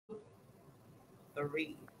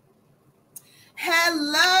3.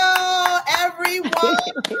 Hello, everyone.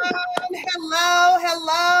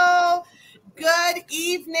 Hello. Good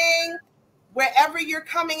evening. Wherever you're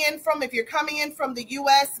coming in from, if you're coming in from the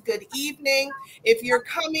U.S., good evening. If you're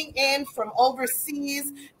coming in from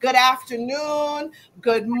overseas, good afternoon,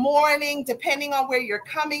 good morning, depending on where you're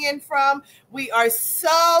coming in from. We are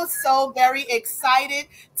so very excited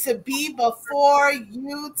to be before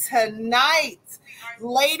you tonight.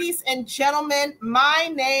 Ladies and gentlemen,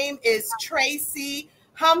 my name is Tracey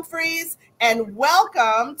Humphreys, and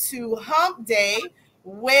welcome to Hump Day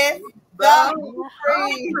with the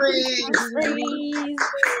Humphreys.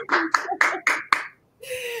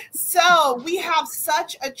 So we have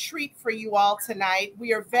such a treat for you all tonight.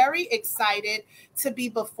 We are very excited to be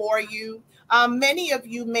before you. Many of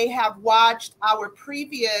you may have watched our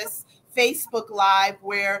previous Facebook Live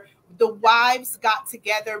where the wives got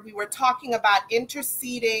together. We were talking about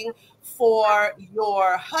interceding for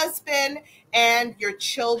your husband and your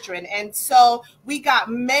children. And so we got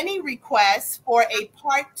many requests for a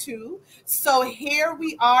part 2. So here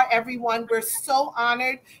we are, everyone. We're so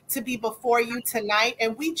honored to be before you tonight.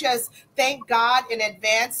 And we just thank God in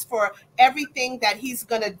advance for everything that he's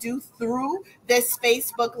going to do through this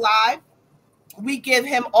Facebook Live. We give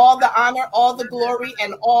him all the honor, all the glory,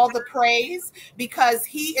 and all the praise because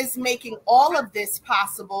he is making all of this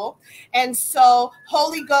possible. And so,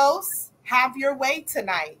 Holy Ghost, have your way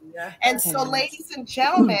tonight. And so, ladies and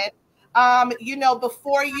gentlemen,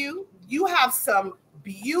 before you have some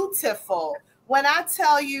beautiful, when I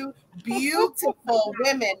tell you beautiful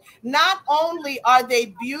women, not only are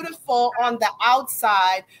they beautiful on the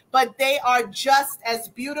outside, but they are just as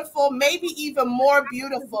beautiful, maybe even more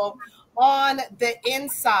beautiful on the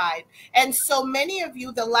inside. And so many of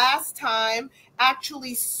you, the last time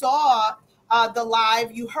actually saw the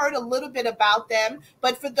live, you heard a little bit about them.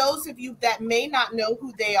 But for those of you that may not know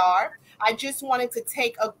who they are, I just wanted to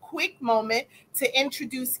take a quick moment to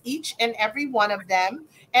introduce each and every one of them.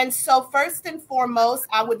 And so first and foremost,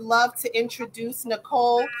 I would love to introduce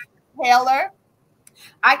Nicole Taylor.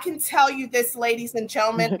 I can tell you this, ladies and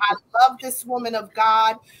gentlemen, I love this woman of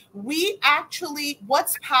God.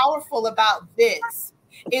 What's powerful about this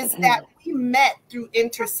is that we met through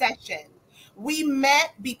intercession. We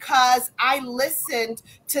met because I listened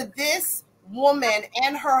to this woman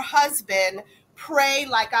and her husband pray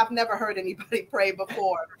like I've never heard anybody pray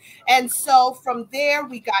before. And so from there,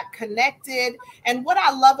 we got connected. And what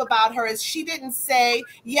I love about her is she didn't say,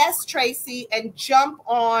 yes, Tracey, and jump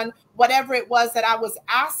on whatever it was that I was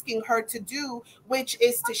asking her to do, which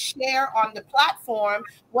is to share on the platform.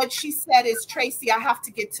 What she said is, Tracey, I have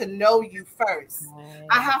to get to know you first.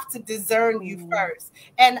 I have to discern you first.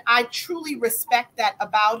 And I truly respect that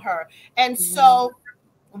about her. And so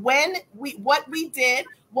what we did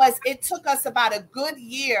was it took us about a good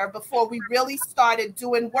year before we really started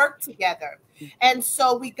doing work together. And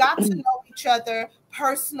so we got to know each other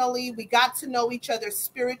personally. We got to know each other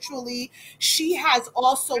spiritually. She has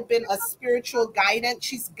also been a spiritual guidance.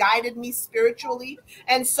 She's guided me spiritually.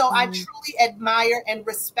 And so I truly admire and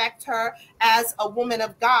respect her as a woman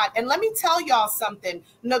of God. And let me tell y'all something.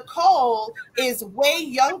 Nicole is way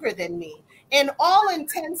younger than me. In all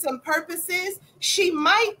intents and purposes, she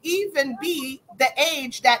might even be the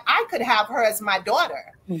age that I could have her as my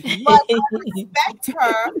daughter. But I respect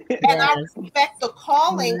her and I respect the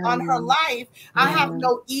calling on her life. I have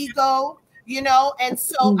no ego, and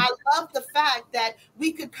so I love the fact that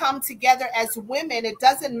we could come together as women. It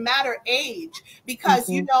doesn't matter age because,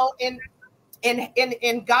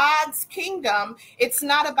 in God's kingdom, it's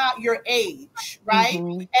not about your age,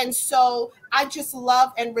 right? And so I just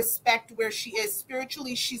love and respect where she is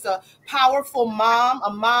spiritually. She's a powerful mom,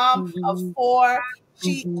 a mom of 4.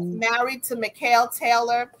 She is married to Mikhail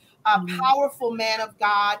Taylor, a powerful man of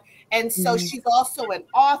God. And so she's also an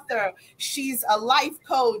author. She's a life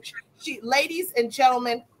coach. Ladies and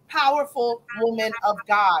gentlemen, powerful woman of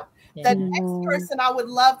God. The next person I would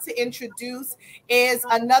love to introduce is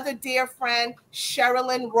another dear friend,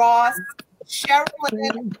 Sherilyn Ross.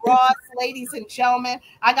 Sherilyn Ross, ladies and gentlemen,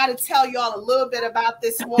 I got to tell y'all a little bit about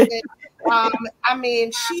this woman.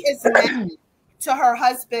 She is married to her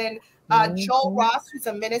husband, Joel Ross, who's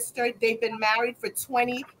a minister. They've been married for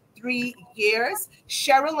 23 years.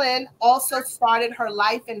 Sherilyn also started her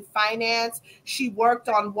life in finance. She worked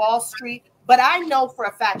on Wall Street. But I know for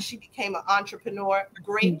a fact she became an entrepreneur.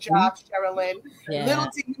 Great job, Sherilyn. Little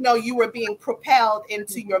did you know you were being propelled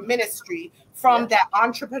into your ministry from that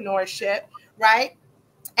entrepreneurship, right?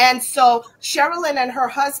 And so Sherilyn and her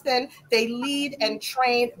husband, they lead and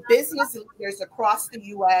train business leaders across the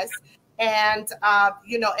U.S. And,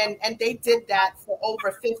 and they did that for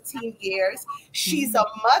over 15 years. She's a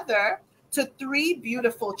mother to 3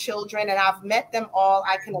 beautiful children, and I've met them all.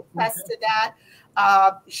 I can attest to that.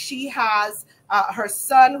 She has her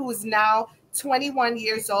son, who is now 21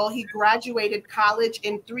 years old. He graduated college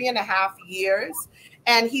in 3.5 years,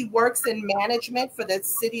 and he works in management for the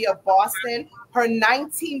city of Boston. Her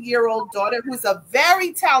 19-year-old daughter, who's a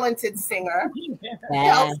very talented singer,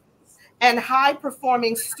 and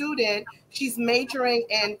high-performing student. She's majoring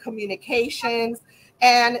in communications,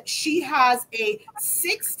 and she has a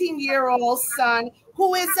 16-year-old son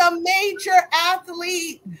who is a major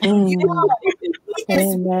athlete. You know, he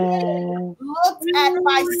is looked at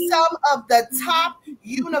by some of the top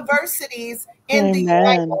universities in the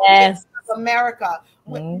United States of America.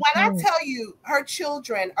 When I tell you, her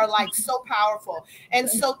children are like so powerful. And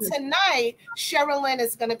so tonight, Sherilyn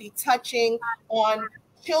is going to be touching on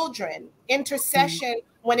children, intercession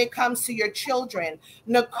when it comes to your children.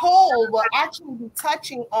 Nicole will actually be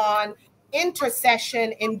touching on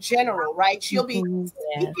intercession in general, right? She'll be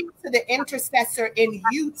speaking to the intercessor in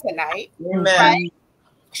you tonight, right?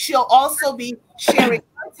 She'll also be sharing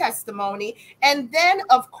her testimony. And then,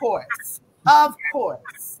 of course,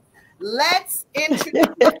 let's introduce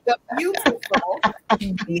the beautiful,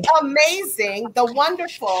 the amazing, the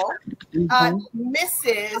wonderful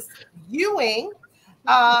Mrs. Ewing.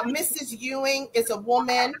 Mrs. Ewing is a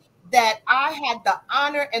woman that I had the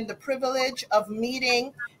honor and the privilege of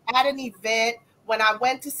meeting at an event when I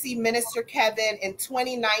went to see Minister Kevin in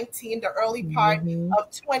 2019, the early part of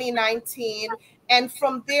 2019. And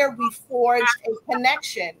from there, we forged a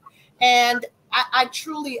connection. And I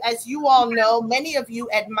truly, as you all know, many of you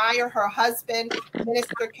admire her husband,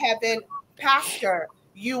 Minister Kevin, Pastor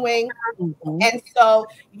Ewing. And so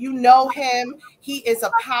you know him. He is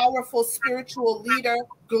a powerful spiritual leader,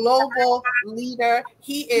 global leader.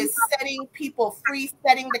 He is setting people free,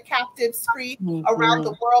 setting the captives free around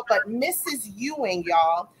the world. But Mrs. Ewing,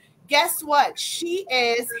 y'all, guess what? She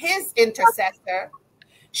is his intercessor.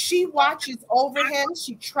 She watches over him.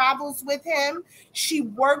 She travels with him. She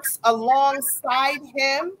works alongside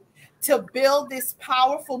him to build this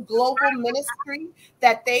powerful global ministry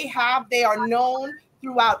that they have. They are known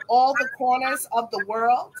throughout all the corners of the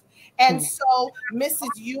world. And so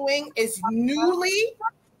Mrs. Ewing is newly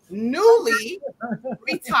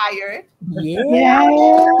retired.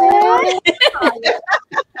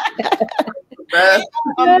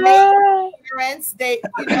 Amazing parents. They,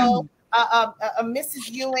 Mrs.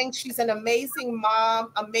 Ewing, she's an amazing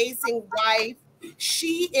mom, amazing wife.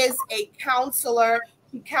 She is a counselor.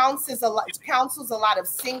 She counsels a lot of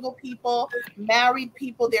single people, married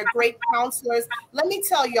people. They're great counselors. Let me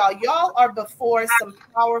tell y'all are before some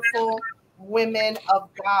powerful women of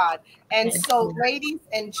God. And so, ladies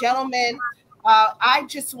and gentlemen, I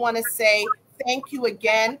just want to say thank you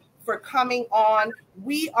again for coming on.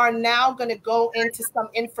 We are now going to go into some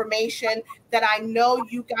information that I know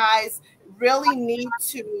you guys really need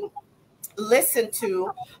to listen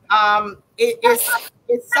to.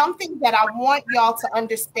 It's something that I want y'all to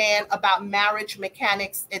understand about Marriage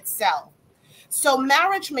Mechanix itself. So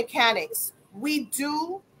Marriage Mechanix, we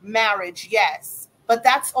do marriage, yes, but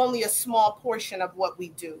that's only a small portion of what we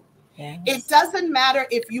do. Yes. It doesn't matter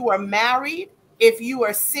if you are married, if you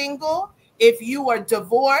are single, if you are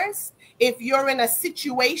divorced, if you're in a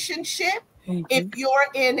situationship, if you're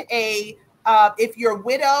in a, if you're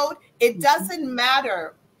widowed, it doesn't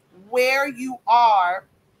matter where you are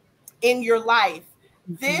in your life.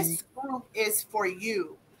 This group is for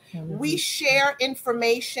you. We share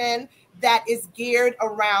information that is geared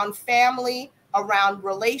around family, around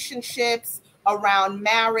relationships, around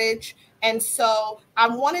marriage. And so I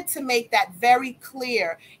wanted to make that very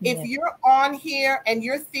clear. If you're on here and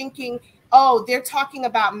you're thinking, oh, they're talking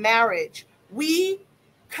about marriage, we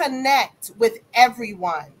connect with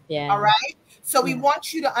everyone. All right. So we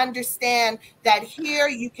want you to understand that here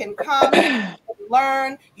you can come, and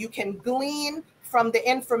learn, you can glean from the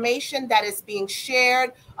information that is being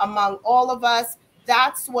shared among all of us.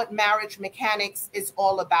 That's what Marriage Mechanix is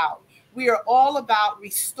all about. We are all about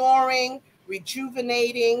restoring,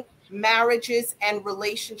 rejuvenating marriages and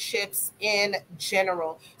relationships in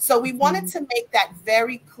general. So we wanted to make that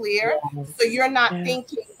very clear. So you're not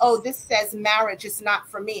thinking, oh, this says marriage is not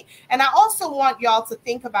for me. And I also want y'all to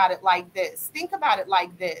think about it like this. Think about it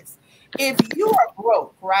like this. If you are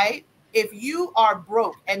broke, right? If you are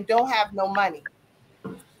broke and don't have no money,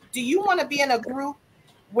 do you want to be in a group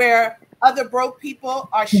where other broke people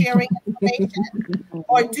are sharing information?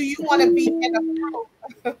 Or do you want to be in a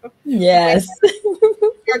group? Yes.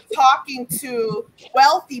 you're talking to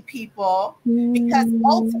wealthy people because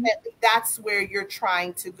ultimately that's where you're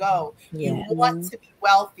trying to go. You want to be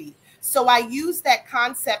wealthy. So I use that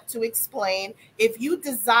concept to explain, if you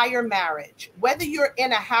desire marriage, whether you're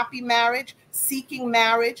in a happy marriage, seeking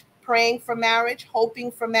marriage, praying for marriage,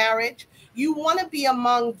 hoping for marriage, you want to be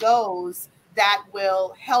among those that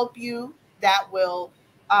will help you, that will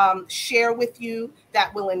share with you,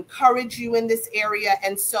 that will encourage you in this area.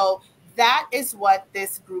 And so that is what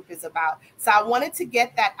this group is about. So I wanted to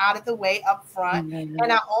get that out of the way up front.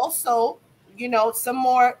 And I also, you know, some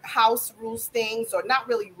more house rules things, or not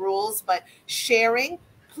really rules, but sharing.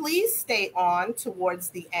 Please stay on towards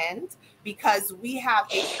the end, because we have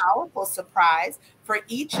a powerful surprise for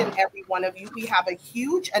each and every one of you. We have a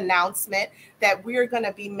huge announcement that we're going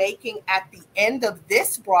to be making at the end of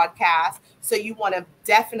this broadcast. So you want to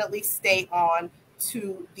definitely stay on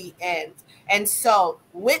to the end. And so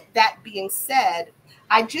with that being said,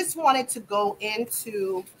 I just wanted to go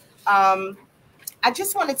into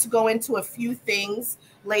a few things,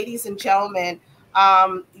 ladies and gentlemen.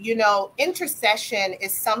 You know, intercession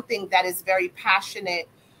is something that is very passionate,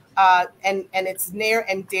 and it's near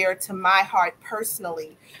and dear to my heart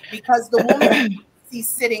personally, because the woman you see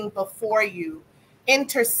sitting before you,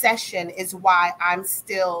 intercession is why I'm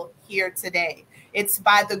still here today. It's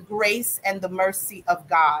by the grace and the mercy of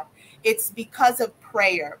God. It's because of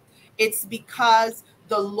prayer. It's because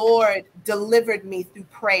the Lord delivered me through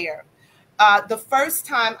prayer. The first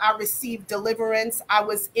time I received deliverance, I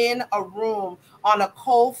was in a room on a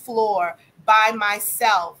cold floor by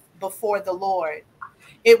myself before the Lord.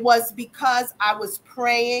 It was because I was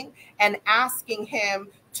praying and asking him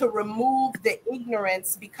to remove the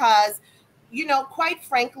ignorance, because, you know, quite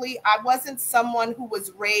frankly, I wasn't someone who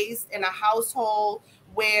was raised in a household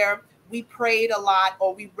where we prayed a lot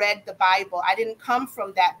or we read the Bible. I didn't come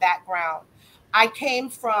from that background. I came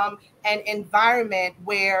from an environment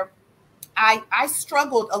where I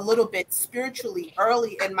struggled a little bit spiritually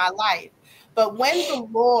early in my life. But when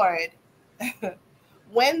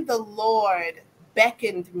the Lord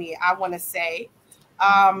beckoned me, I want to say,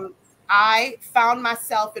 I found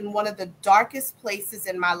myself in one of the darkest places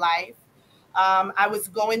in my life. I was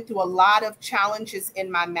going through a lot of challenges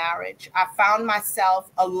in my marriage. I found myself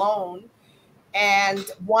alone. And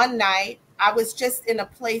one night I was just in a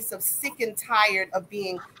place of sick and tired of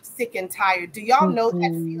being sick and tired. Do y'all know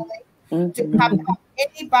that feeling? Do you have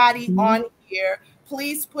anybody on here?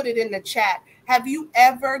 Please put it in the chat. Have you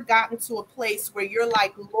ever gotten to a place where you're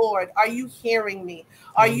like, Lord, are you hearing me?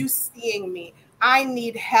 Are you seeing me? I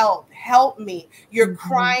need help. Help me. You're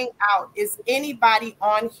crying out. Is anybody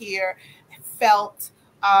on here felt,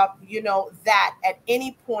 you know, that at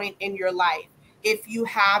any point in your life? If you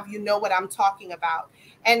have, you know what I'm talking about.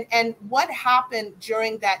 And what happened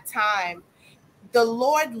during that time, the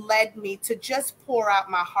Lord led me to just pour out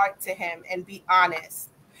my heart to him and be honest.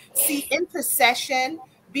 See, intercession,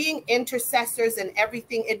 being intercessors and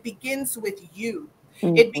everything, it begins with you.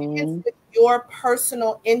 It begins with your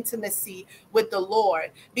personal intimacy with the Lord.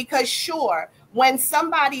 Because sure, when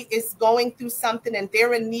somebody is going through something and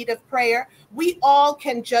they're in need of prayer, we all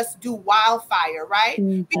can just do wildfire, right?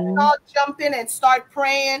 We can all jump in and start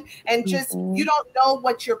praying and just, you don't know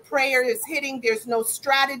what your prayer is hitting. There's no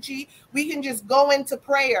strategy. We can just go into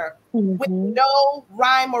prayer with no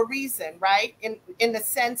rhyme or reason, right? In the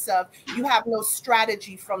sense of you have no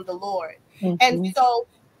strategy from the Lord. And so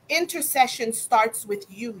intercession starts with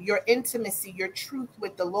you, your intimacy, your truth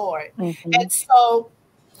with the Lord. And so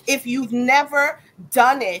if you've never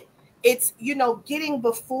done it, it's, you know, getting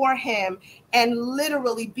before him and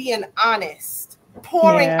literally being honest,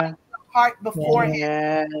 pouring out your heart before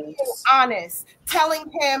him, being honest,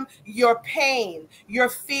 telling him your pain, your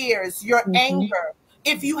fears, your anger.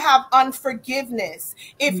 If you have unforgiveness,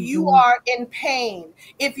 if you are in pain,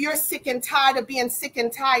 if you're sick and tired of being sick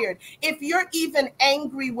and tired, if you're even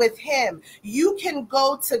angry with him, you can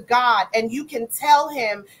go to God and you can tell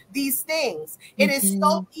him these things. It is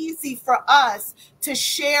so easy for us to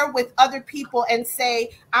share with other people and say,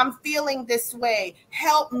 I'm feeling this way,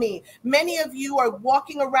 help me. Many of you are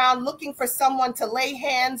walking around looking for someone to lay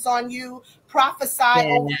hands on you, prophesy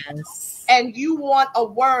over you, and you want a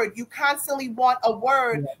word. You constantly want a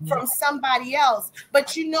word from somebody else.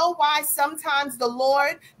 But you know why sometimes the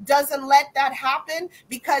Lord doesn't let that happen?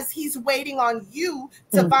 Because he's waiting on you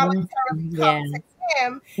to voluntarily come to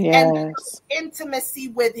him and Yes. intimacy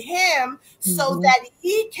with him so that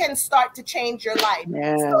he can start to change your life,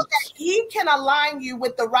 so that he can align you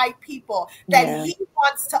with the right people that he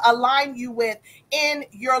wants to align you with in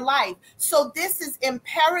your life. So this is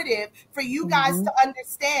imperative for you guys to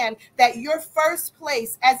understand that your first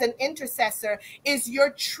place as an intercessor is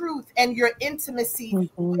your truth and your intimacy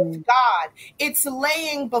with God. It's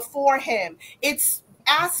laying before him. It's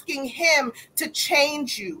asking him to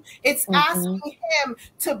change you. It's asking him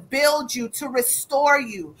to build you, to restore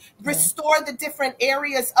you, restore the different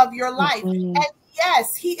areas of your life. And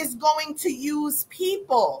yes, he is going to use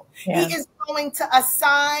people. He is going to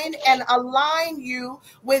assign and align you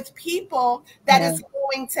with people that is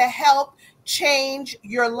going to help change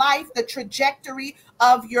your life, the trajectory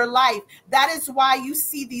of your life. That is why you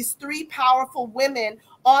see these three powerful women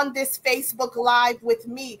on this Facebook Live with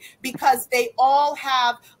me, because they all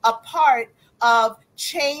have a part of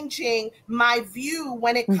changing my view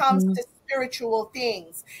when it comes to spiritual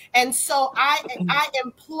things. And so I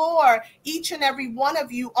implore each and every one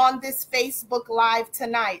of you on this Facebook Live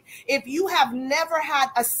tonight, if you have never had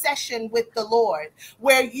a session with the Lord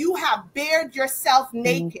where you have bared yourself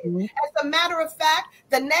naked, as a matter of fact,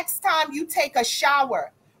 the next time you take a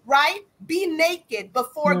shower, right? Be naked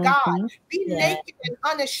before God. Be naked and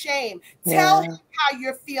unashamed. Tell him how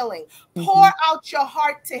you're feeling. Pour out your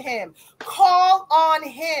heart to him. Call on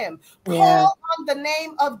him. Call on the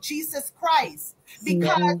name of Jesus Christ.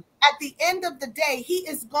 Because at the end of the day,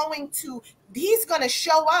 he's going to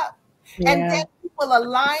show up. And then he will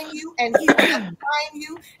align you, and he will assign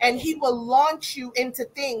you, and he will launch you into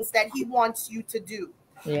things that he wants you to do.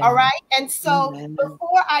 All right. And so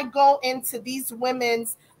before I go into these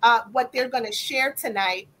women's what they're going to share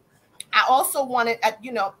tonight, I also wanted,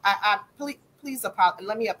 please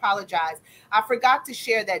let me apologize. I forgot to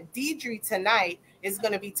share that Deidre tonight is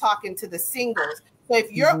going to be talking to the singles. So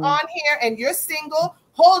if you're on here and you're single,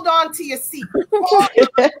 hold on to your seat. We got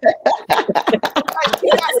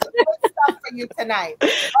some good stuff for you tonight.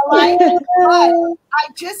 All right. But I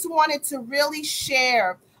just wanted to really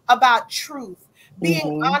share about truth,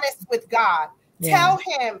 being honest with God. Tell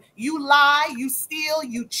him you lie, you steal,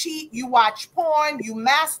 you cheat, you watch porn, you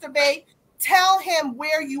masturbate. Tell him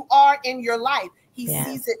where you are in your life. He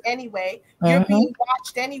sees it anyway. You're being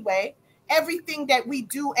watched anyway. Everything that we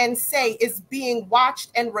do and say is being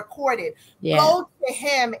watched and recorded. Go to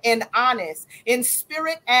him in honest, in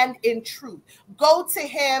spirit and in truth. Go to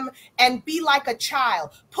him and be like a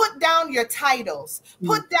child. Put down your titles.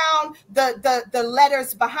 Put down the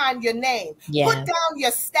letters behind your name. Put down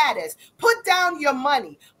your status. Put down your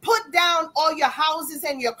money. Put down all your houses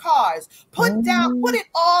and your cars. Put it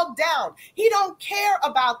all down. He don't care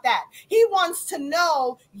about that. He wants to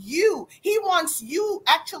know you. He wants you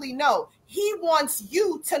He wants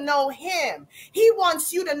you to know him. He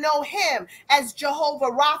wants you to know him as Jehovah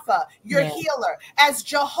Rapha, your healer, as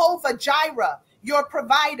Jehovah Jireh, your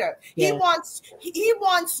provider. He wants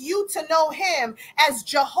you to know him as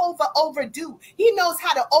Jehovah Overdo. He knows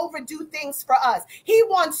how to overdo things for us. He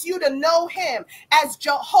wants you to know him as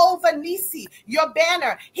Jehovah Nisi, your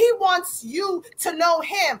banner. He wants you to know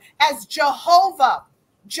him as Jehovah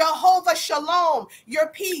Shalom, your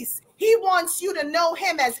peace. He wants you to know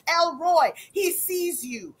him as El Roy. He sees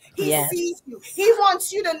you. He sees you. He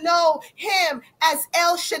wants you to know him as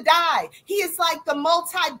El Shaddai. He is like the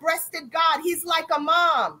multi-breasted God. He's like a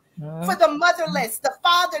mom for the motherless, the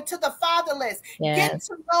father to the fatherless. Get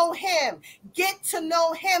to know him. Get to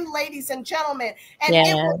know him, ladies and gentlemen. And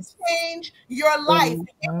it will change your life.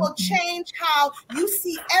 It will change how you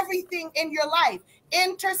see everything in your life.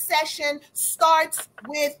 Intercession starts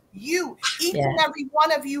with you, each and every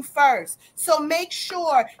one of you first. So make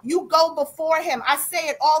sure you go before him. I say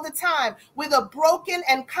it all the time, with a broken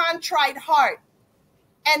and contrite heart,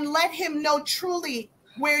 and let him know truly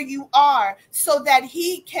where you are, so that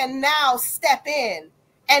he can now step in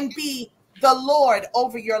and be the Lord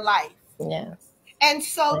over your life. And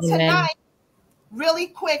so tonight, really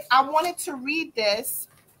quick, I wanted to read this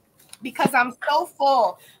because I'm so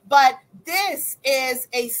full. But this is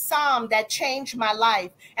a psalm that changed my life.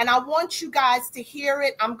 And I want you guys to hear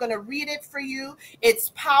it. I'm going to read it for you.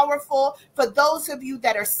 It's powerful. For those of you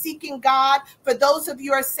that are seeking God, for those of you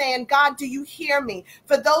who are saying, God, do you hear me?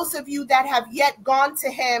 For those of you that have yet gone to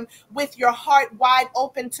him with your heart wide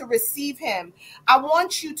open to receive him, I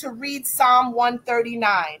want you to read Psalm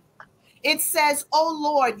 139. It says, "O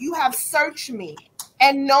Lord, you have searched me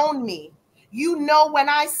and known me. You know when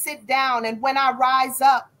I sit down and when I rise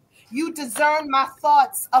up. You discern my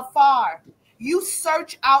thoughts afar. You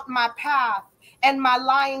search out my path and my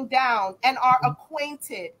lying down, and are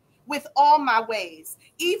acquainted with all my ways.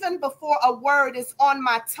 Even before a word is on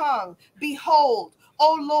my tongue, behold,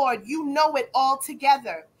 O Lord, you know it all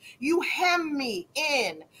together. You hem me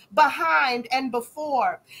in, behind, and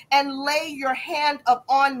before, and lay your hand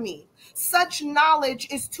upon me. Such knowledge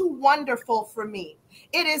is too wonderful for me.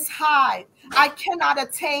 It is high. I cannot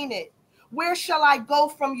attain it. Where shall I go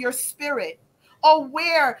from your spirit? Or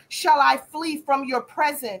where shall I flee from your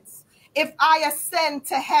presence? If I ascend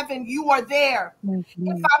to heaven, you are there.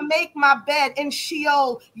 If I make my bed in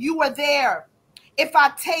Sheol, you are there. If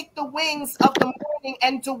I take the wings of the morning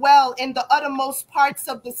and dwell in the uttermost parts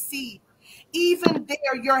of the sea, even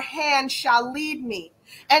there your hand shall lead me,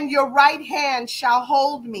 and your right hand shall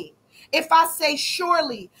hold me. If I say,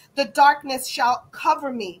 surely the darkness shall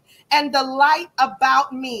cover me, and the light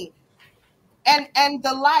about me, and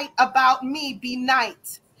the light about me be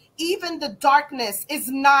night. Even the darkness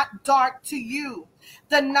is not dark to you.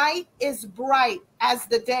 The night is bright as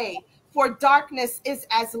the day, for darkness is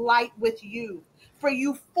as light with you. For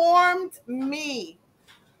you formed me.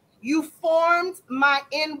 You formed my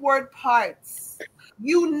inward parts.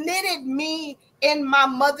 You knitted me in my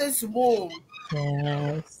mother's womb.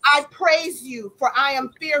 Yes. I praise you, for I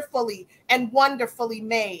am fearfully and wonderfully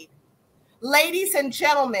made. Ladies and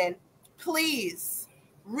gentlemen, please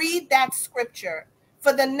read that scripture.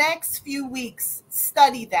 For the next few weeks,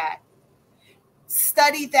 study that.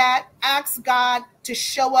 Study that. Ask God to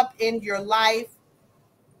show up in your life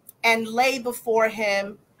and lay before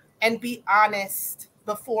him and be honest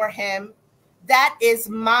before him. That is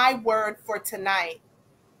my word for tonight.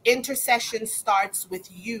 Intercession starts with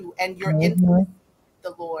you and your intimacy with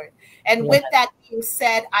the Lord. And with that being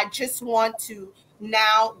said, I just want to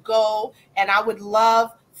now go, and I would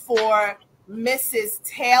love for Mrs.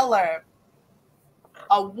 Taylor,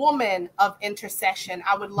 a woman of intercession.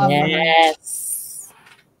 I would love for her. Yes.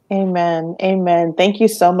 Amen. Amen. Thank you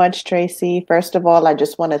so much, Tracey. First of all, I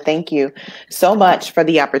just want to thank you so much for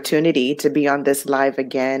the opportunity to be on this live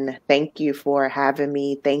again. Thank you for having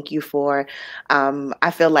me. Thank you for,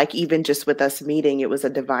 I feel like even just with us meeting, it was a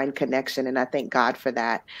divine connection. And I thank God for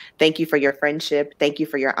that. Thank you for your friendship. Thank you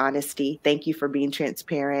for your honesty. Thank you for being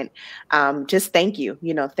transparent. Just thank you.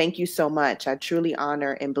 Thank you so much. I truly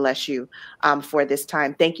honor and bless you for this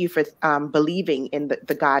time. Thank you for believing in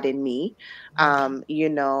the God in me.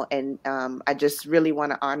 And I just really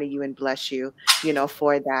want to honor you and bless you,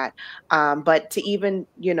 for that. But to even,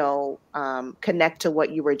 connect to what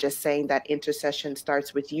you were just saying, that intercession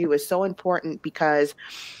starts with you, is so important because,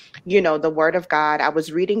 the word of God, I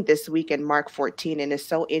was reading this week in Mark 14, and it's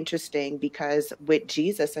so interesting because with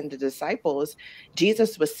Jesus and the disciples,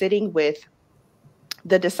 Jesus was sitting with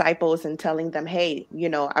the disciples and telling them, hey,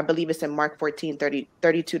 I believe it's in Mark 14,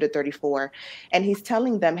 32 to 34. And he's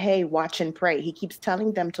telling them, hey, watch and pray. He keeps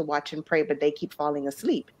telling them to watch and pray, but they keep falling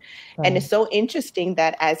asleep. Right. And it's so interesting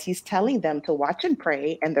that as he's telling them to watch and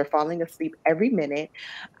pray and they're falling asleep every minute,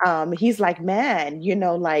 he's like, man,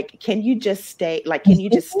 can you just stay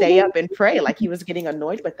up and pray? Like he was getting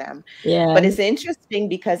annoyed with them. Yeah. But it's interesting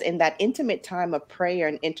because in that intimate time of prayer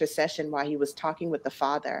and intercession, while he was talking with the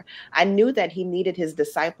Father, I knew that he needed his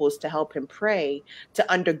disciples to help him pray, to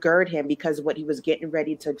undergird him, because what he was getting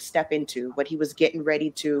ready to step into, what he was getting ready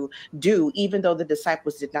to do, even though the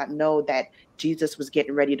disciples did not know that Jesus was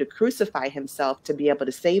getting ready to crucify himself to be able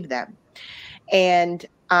to save them. And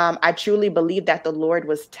I truly believe that the Lord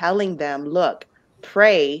was telling them, look,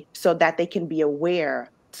 pray so that they can be aware,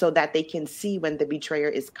 so that they can see when the betrayer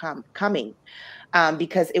is coming.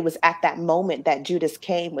 Because it was at that moment that Judas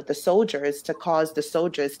came with the soldiers to cause the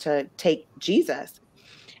soldiers to take Jesus.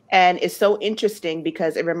 And it's so interesting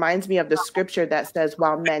because it reminds me of the scripture that says,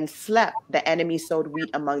 while men slept, the enemy sowed wheat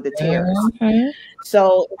among the tares. Mm-hmm.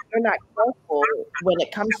 So if you're not careful when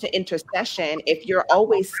it comes to intercession, if you're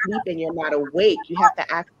always sleeping, you're not awake, you have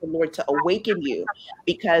to ask the Lord to awaken you,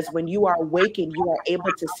 because when you are awakened, you are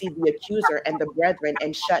able to see the accuser and the brethren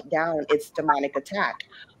and shut down its demonic attack.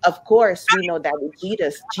 Of course, we know that with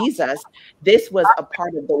Jesus, this was a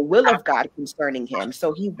part of the will of God concerning him.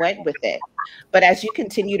 So he went with it. But as you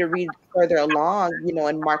continue to read further along,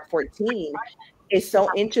 in Mark 14, it's so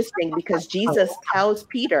interesting because Jesus tells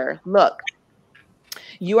Peter, look,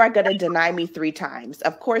 you are going to deny me 3 times.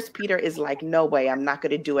 Of course, Peter is like, no way, I'm not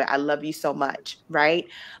going to do it. I love you so much, right?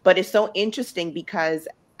 But it's so interesting because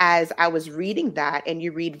as I was reading that, and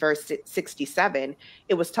you read verse 67,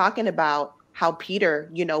 it was talking about how Peter,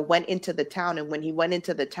 went into the town. And when he went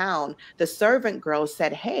into the town, the servant girl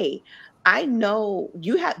said, hey, I know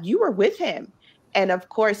you were with him. And of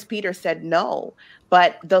course, Peter said no.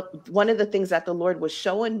 But one of the things that the Lord was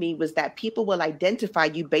showing me was that people will identify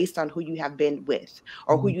you based on who you have been with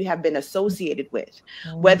or who you have been associated with.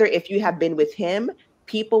 Whether if you have been with him,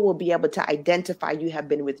 people will be able to identify you have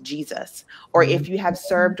been with Jesus. Or if you have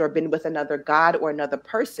served or been with another God or another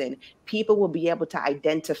person, people will be able to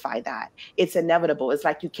identify that. It's inevitable. It's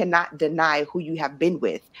like you cannot deny who you have been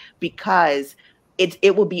with, because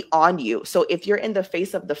it will be on you. So if you're in the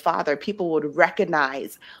face of the Father, people would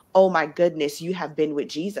recognize, oh my goodness, you have been with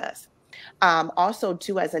Jesus. Also,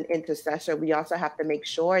 too, as an intercessor, we also have to make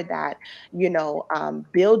sure that,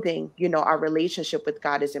 building, our relationship with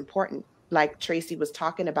God is important. Like Tracey was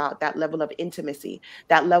talking about, that level of intimacy,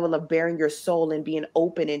 that level of bearing your soul and being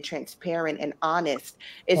open and transparent and honest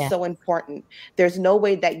is so important. There's no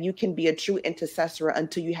way that you can be a true intercessor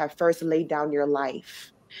until you have first laid down your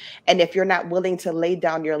life. And if you're not willing to lay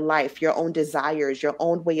down your life, your own desires, your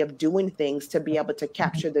own way of doing things to be able to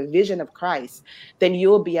capture the vision of Christ, then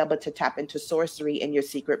you'll be able to tap into sorcery in your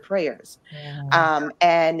secret prayers.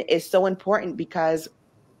 And it's so important because,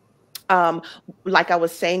 like I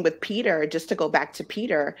was saying with Peter, just to go back to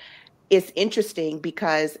Peter, it's interesting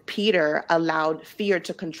because Peter allowed fear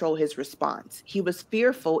to control his response. He was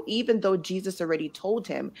fearful, even though Jesus already told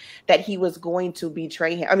him that he was going to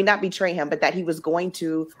betray him. I mean, not betray him, but that he was going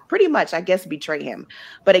to pretty much, I guess, betray him.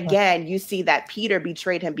 But again, you see that Peter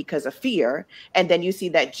betrayed him because of fear. And then you see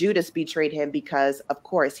that Judas betrayed him because, of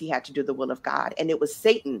course, he had to do the will of God. And it was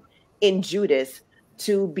Satan in Judas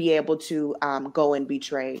to be able to go and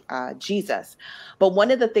betray Jesus. But one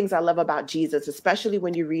of the things I love about Jesus, especially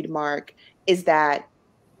when you read Mark, is that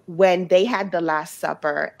when they had the Last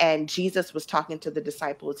Supper and Jesus was talking to the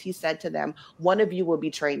disciples, he said to them, one of you will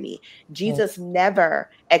betray me. Jesus never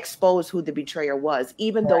exposed who the betrayer was,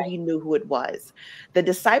 even though he knew who it was. The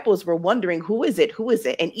disciples were wondering, who is it? Who is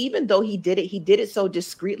it? And even though he did it so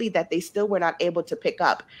discreetly that they still were not able to pick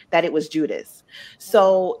up that it was Judas.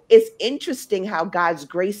 So it's interesting how God's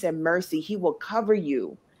grace and mercy, he will cover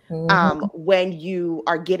you when you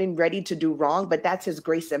are getting ready to do wrong, but that's his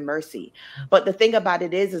grace and mercy. But the thing about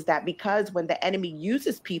it is that because when the enemy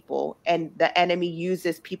uses people, and the enemy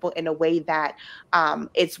uses people in a way that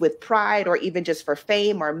it's with pride or even just for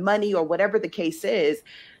fame or money or whatever the case is,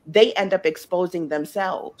 they end up exposing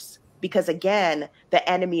themselves. Because again, the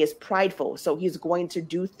enemy is prideful. So he's going to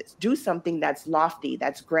do something that's lofty,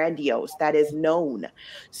 that's grandiose, that is known.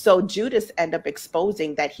 So Judas ended up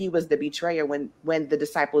exposing that he was the betrayer when the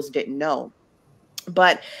disciples didn't know.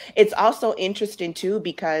 But it's also interesting too,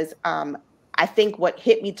 because I think what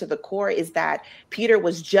hit me to the core is that Peter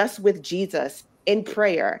was just with Jesus in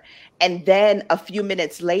prayer. And then a few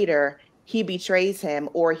minutes later, he betrays him,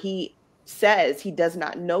 or he says he does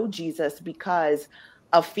not know Jesus because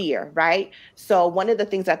of fear, right? So one of the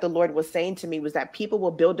things that the Lord was saying to me was that people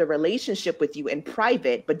will build a relationship with you in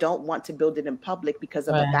private, but don't want to build it in public because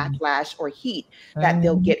of a backlash or heat that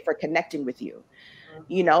they'll get for connecting with you.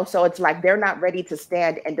 So it's like they're not ready to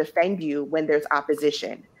stand and defend you when there's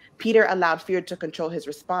opposition. Peter allowed fear to control his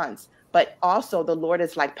response, but also the Lord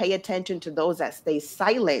is like, pay attention to those that stay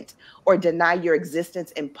silent or deny your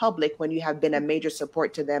existence in public when you have been a major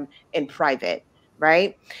support to them in private.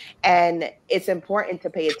 Right. And it's important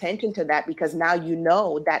to pay attention to that, because now you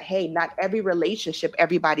know that, hey, not every relationship,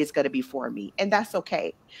 everybody's going to be for me. And that's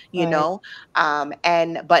okay,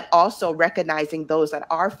 but also recognizing those that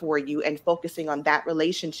are for you and focusing on that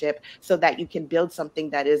relationship so that you can build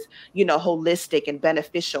something that is, holistic and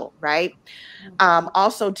beneficial. Right.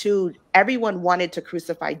 Also, too, everyone wanted to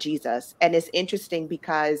crucify Jesus. And it's interesting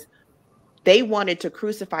because they wanted to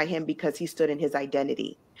crucify him because he stood in his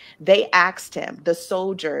identity. They asked him, the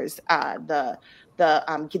soldiers,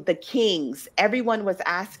 the kings, everyone was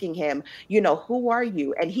asking him, who are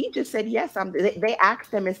you? And he just said, yes, they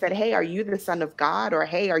asked him and said, hey, are you the Son of God? Or,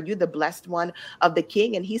 hey, are you the blessed one of the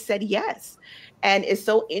King? And he said, yes. And it's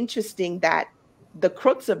so interesting that the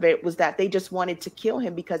crux of it was that they just wanted to kill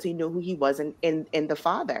him because he knew who he was in the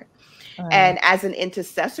Father. And as an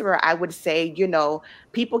intercessor, I would say,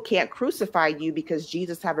 people can't crucify you because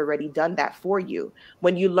Jesus have already done that for you.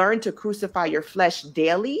 When you learn to crucify your flesh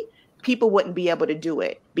daily, people wouldn't be able to do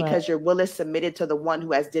it because your will is submitted to the one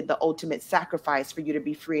who has did the ultimate sacrifice for you to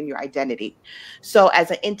be free in your identity. So as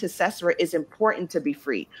an intercessor, it's important to be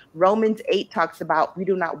free. Romans 8 talks about we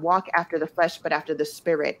do not walk after the flesh, but after the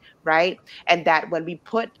spirit, right? And that when we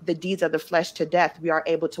put the deeds of the flesh to death, we are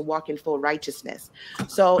able to walk in full righteousness.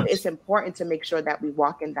 So it's important to make sure that we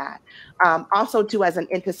walk in that. Also, too, as an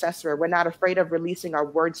intercessor, we're not afraid of releasing our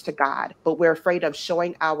words to God, but we're afraid of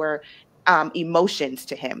showing our emotions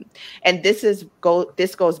to him. And this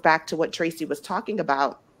goes back to what Tracey was talking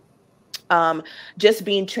about. just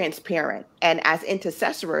being transparent. And as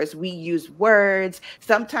intercessors, we use words.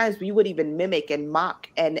 Sometimes we would even mimic and mock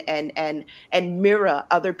and mirror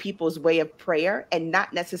other people's way of prayer and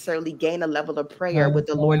not necessarily gain a level of prayer with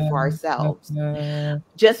the Lord for ourselves.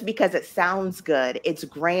 Just because it sounds good, it's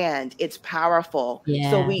grand, it's powerful.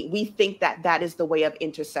 So we think that that is the way of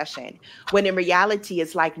intercession, when in reality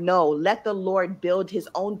it's like, no, let the Lord build his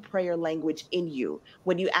own prayer language in you.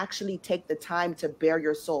 When you actually take the time to bare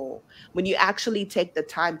your soul, when you actually take the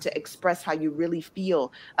time to express how you really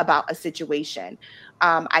feel about a situation.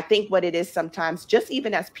 I think what it is sometimes, just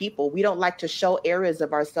even as people, we don't like to show areas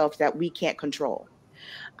of ourselves that we can't control.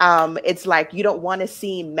 It's like you don't want to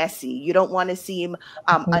seem messy. You don't want to seem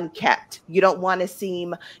unkept. You don't want to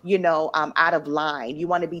seem, out of line. You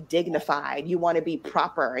want to be dignified. You want to be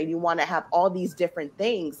proper, and you want to have all these different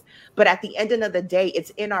things. But at the end of the day,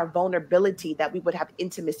 it's in our vulnerability that we would have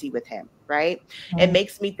intimacy with him, right? It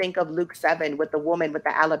makes me think of Luke 7 with the woman with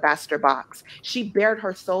the alabaster box. She bared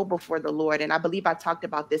her soul before the Lord. And I believe I talked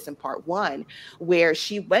about this in part 1, where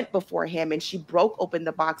she went before him and she broke open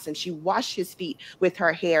the box and she washed his feet with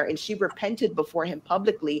her hair, and she repented before him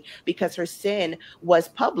publicly because her sin was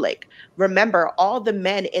public. Remember, all the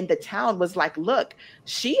men in the town was like, look,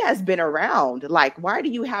 she has been around. Like, why do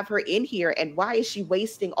you have her in here? And why is she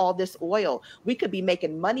wasting all this oil? We could be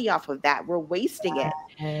making money off of that. We're wasting it.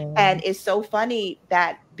 And it's so funny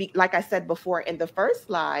that, like I said before in the first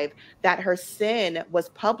live, that her sin was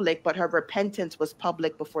public, but her repentance was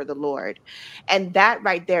public before the Lord. And that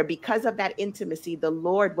right there, because of that intimacy, the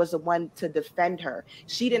Lord was the one to defend her.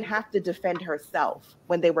 She didn't have to defend herself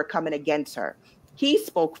when they were coming against her. He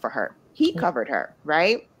spoke for her. He covered her,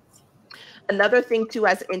 right? Another thing too,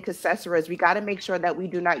 as intercessors, we got to make sure that we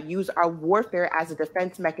do not use our warfare as a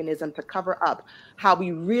defense mechanism to cover up how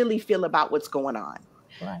we really feel about what's going on.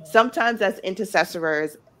 Right. Sometimes as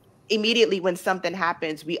intercessors, immediately when something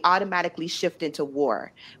happens, we automatically shift into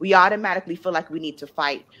war. We automatically feel like we need to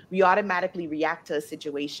fight. We automatically react to a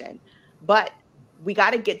situation. But we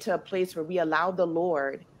got to get to a place where we allow the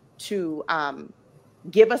Lord to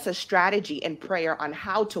give us a strategy in prayer on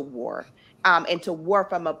how to war. And to war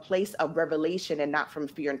from a place of revelation and not from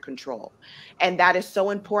fear and control. And that is so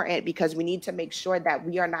important, because we need to make sure that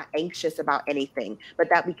we are not anxious about anything, but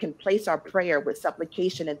that we can place our prayer with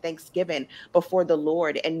supplication and thanksgiving before the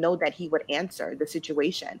Lord and know that he would answer the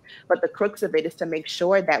situation. But the crux of it is to make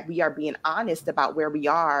sure that we are being honest about where we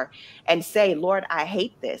are and say, Lord, I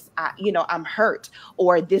hate this. I'm hurt,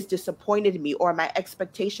 or this disappointed me, or my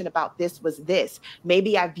expectation about this was this.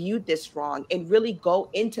 Maybe I viewed this wrong, and really go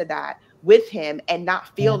into that with him and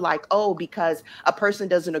not feel like, oh, because a person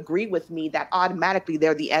doesn't agree with me, that automatically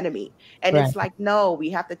they're the enemy. And it's like, no,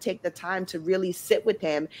 we have to take the time to really sit with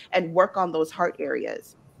him and work on those heart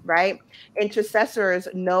areas, right? Intercessors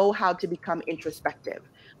know how to become introspective.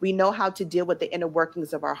 We know how to deal with the inner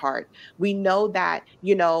workings of our heart. We know that,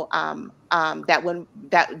 that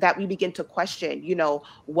we begin to question,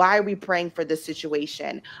 why are we praying for this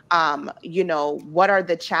situation? What are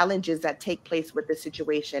the challenges that take place with the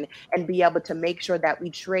situation, and be able to make sure that we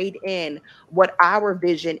trade in what our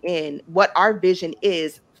vision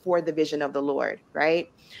is for the vision of the Lord,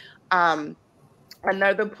 right?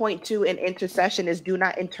 Another point too in intercession is, do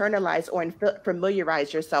not internalize or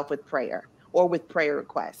familiarize yourself with prayer or with prayer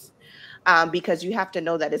requests, because you have to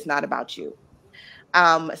know that it's not about you.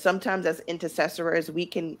 Sometimes as intercessors, we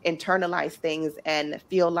can internalize things and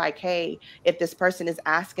feel like, hey, if this person is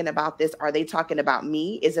asking about this, are they talking about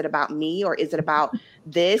me? Is it about me, or is it about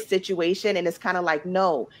this situation? And it's kind of like,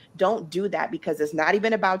 no, don't do that, because it's not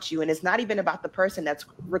even about you. And it's not even about the person that's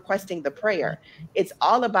requesting the prayer. It's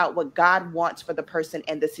all about what God wants for the person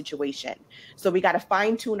and the situation. So we got to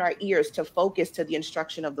fine tune our ears to focus to the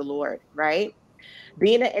instruction of the Lord, right?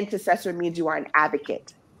 Being an intercessor means you are an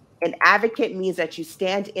advocate. An advocate means that you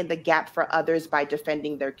stand in the gap for others by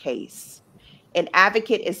defending their case. An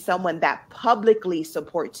advocate is someone that publicly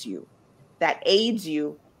supports you, that aids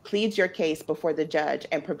you, pleads your case before the judge,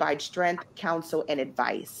 and provides strength, counsel, and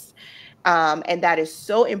advice. And that is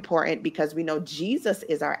so important, because we know Jesus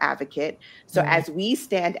is our advocate. So as we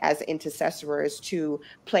stand as intercessors to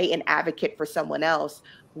play an advocate for someone else,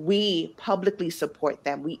 we publicly support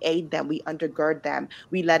them, we aid them, we undergird them,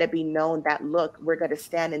 we let it be known that, look, we're going to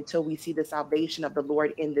stand until we see the salvation of the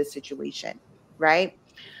Lord in this situation, right?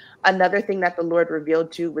 Another thing that the Lord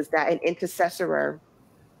revealed too was that an intercessor,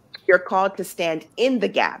 you're called to stand in the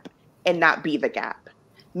gap and not be the gap,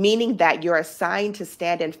 meaning that you're assigned to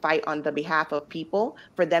stand and fight on the behalf of people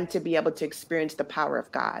for them to be able to experience the power of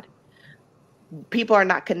God. people are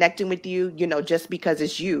not connecting with you, just because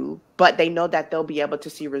it's you, but they know that they'll be able to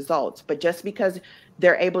see results. But just because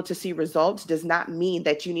they're able to see results does not mean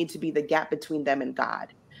that you need to be the gap between them and God.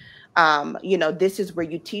 This is where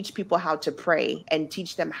you teach people how to pray and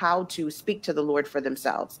teach them how to speak to the Lord for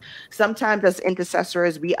themselves. Sometimes as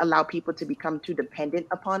intercessors, we allow people to become too dependent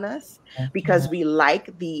upon us because we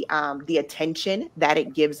like the attention that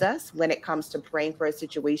it gives us when it comes to praying for a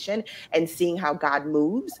situation and seeing how God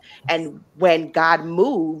moves. And when God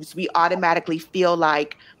moves, we automatically feel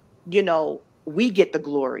like, we get the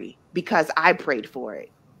glory because I prayed for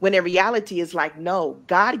it. When in reality is like, no,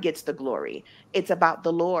 God gets the glory. It's about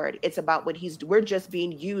the Lord. It's about what we're just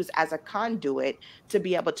being used as a conduit to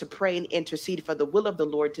be able to pray and intercede for the will of the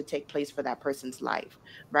Lord to take place for that person's life,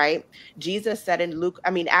 right? Jesus said in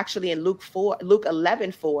actually in Luke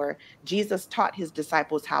 11:4, Jesus taught his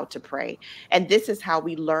disciples how to pray. And this is how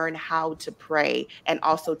we learn how to pray and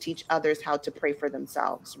also teach others how to pray for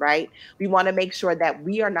themselves, right? We want to make sure that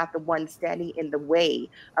we are not the ones standing in the way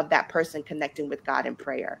of that person connecting with God in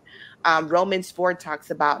prayer. Romans 4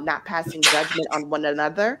 talks about not passing judgment on one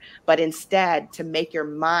another, but instead to make your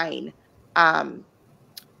mind,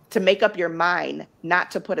 to make up your mind not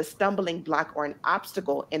to put a stumbling block or an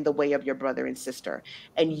obstacle in the way of your brother and sister.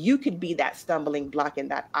 And you could be that stumbling block and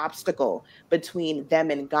that obstacle between them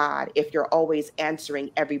and God if you're always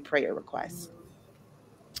answering every prayer request.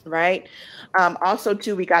 Right. Also,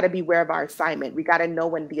 too, we got to be aware of our assignment. We got to know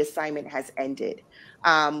when the assignment has ended.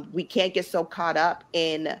 We can't get so caught up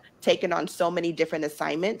in taking on so many different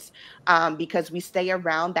assignments because we stay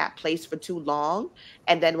around that place for too long.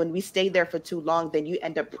 And then when we stay there for too long, then you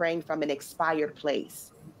end up praying from an expired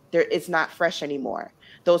place. It's not fresh anymore.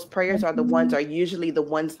 Those prayers are usually the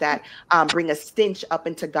ones that bring a stench up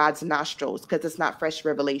into God's nostrils because it's not fresh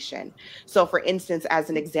revelation. So for instance, as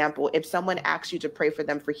an example, if someone asks you to pray for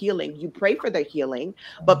them for healing, you pray for their healing,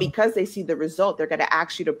 but because they see the result, they're going to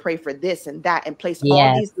ask you to pray for this and that and place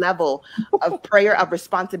all these level of prayer of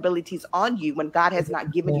responsibilities on you when God has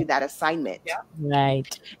not given you that assignment. Yeah.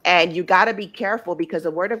 Right. And you got to be careful because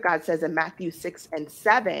the word of God says in Matthew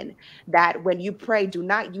 6:7 that when you pray, do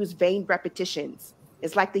not use vain repetitions.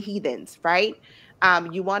 It's like the heathens, right?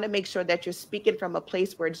 You want to make sure that you're speaking from a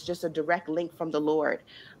place where it's just a direct link from the Lord.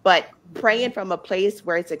 But praying from a place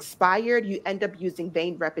where it's expired, you end up using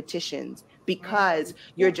vain repetitions because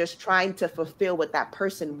you're just trying to fulfill what that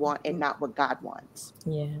person wants and not what God wants.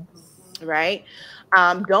 Yes. Right?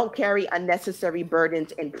 Don't carry unnecessary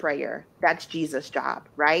burdens in prayer. That's Jesus' job,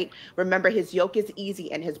 right? Remember, his yoke is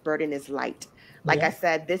easy and his burden is light. Like I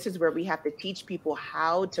said, this is where we have to teach people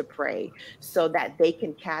how to pray so that they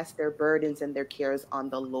can cast their burdens and their cares on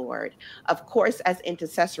the Lord. Of course, as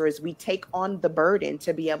intercessors, we take on the burden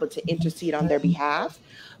to be able to intercede on their behalf,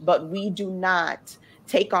 but we do not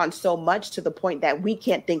take on so much to the point that we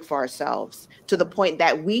can't think for ourselves, to the point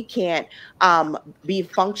that we can't be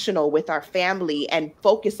functional with our family and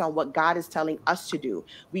focus on what God is telling us to do.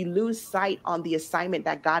 We lose sight on the assignment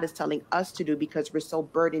that God is telling us to do because we're so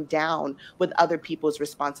burdened down with other people's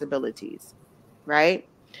responsibilities, right?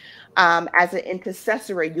 As an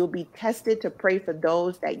intercessor, you'll be tested to pray for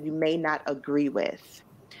those that you may not agree with.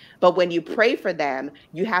 But when you pray for them,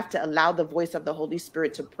 you have to allow the voice of the Holy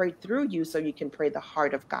Spirit to pray through you so you can pray the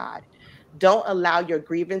heart of God. Don't allow your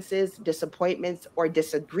grievances, disappointments, or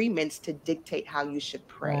disagreements to dictate how you should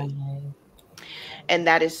pray. Right. And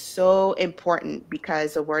that is so important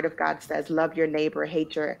because the word of God says, love your neighbor,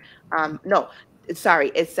 hate your,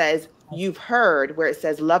 it says, you've heard where it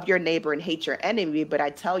says, love your neighbor and hate your enemy. But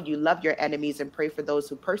I tell you, love your enemies and pray for those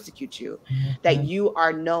who persecute you, that you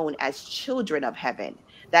are known as children of heaven.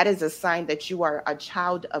 That is a sign that you are a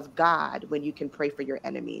child of God when you can pray for your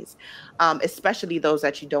enemies, especially those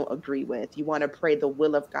that you don't agree with. You want to pray the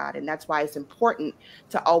will of God. And that's why it's important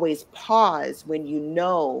to always pause when you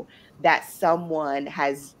know that someone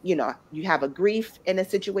has, you have a grief in a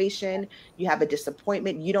situation, you have a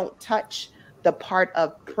disappointment. You don't touch the part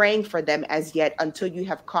of praying for them as yet until you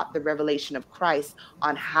have caught the revelation of Christ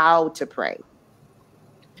on how to pray.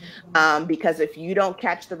 Because if you don't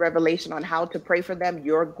catch the revelation on how to pray for them,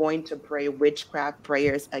 you're going to pray witchcraft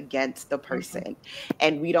prayers against the person.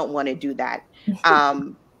 And we don't want to do that.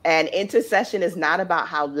 And intercession is not about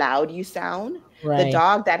how loud you sound. Right. The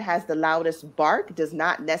dog that has the loudest bark does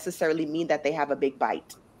not necessarily mean that they have a big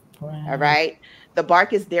bite. Right. All right. The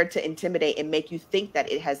bark is there to intimidate and make you think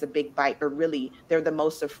that it has a big bite, but really they're the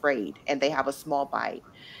most afraid and they have a small bite.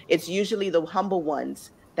 It's usually the humble ones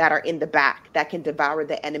that are in the back that can devour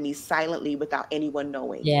the enemy silently without anyone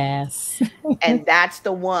knowing. Yes. And that's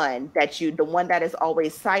the one that is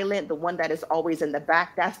always silent, the one that is always in the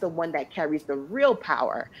back. That's the one that carries the real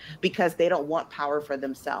power, because they don't want power for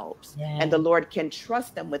themselves. Yeah. And the Lord can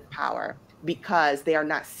trust them with power because they are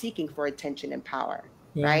not seeking for attention and power.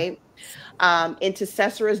 Yeah. Right?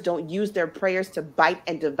 Intercessors don't use their prayers to bite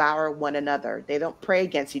and devour one another. They don't pray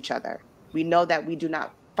against each other. We know that we do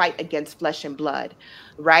not fight against flesh and blood,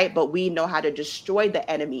 right? But we know how to destroy the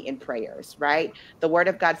enemy in prayers, right? The word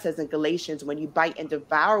of God says in Galatians, when you bite and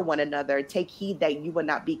devour one another, take heed that you will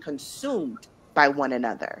not be consumed by one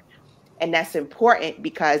another. And that's important,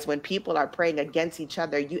 because when people are praying against each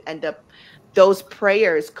other, you end up, those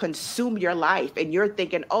prayers consume your life, and you're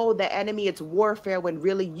thinking, oh, the enemy, it's warfare, when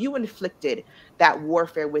really you inflicted that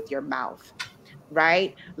warfare with your mouth.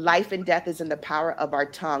 Right? Life and death is in the power of our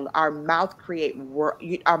tongue. Our mouth create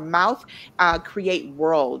worlds.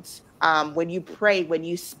 When you pray, when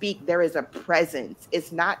you speak, there is a presence.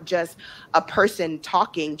 It's not just a person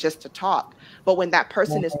talking just to talk, but when that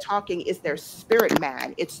person is talking, it's their spirit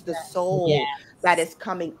man. It's the soul that is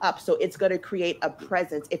coming up. So it's going to create a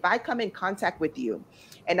presence. If I come in contact with you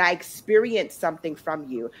and I experience something from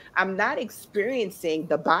you, I'm not experiencing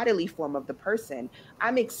the bodily form of the person.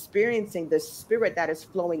 I'm experiencing the spirit that is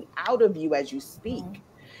flowing out of you as you speak.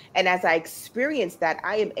 And as I experience that,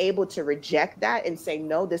 I am able to reject that and say,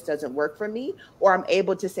 no, this doesn't work for me. Or I'm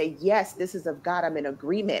able to say, yes, this is of God. I'm in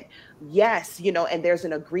agreement. Yes, and there's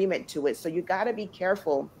an agreement to it. So you got to be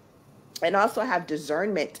careful and also have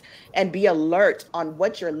discernment and be alert on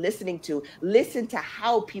what you're listening to. Listen to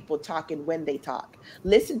how people talk and when they talk.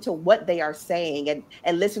 Listen to what they are saying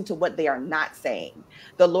and listen to what they are not saying.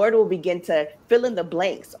 The Lord will begin to fill in the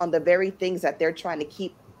blanks on the very things that they're trying to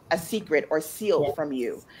keep a secret or sealed from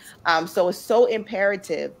you. So it's so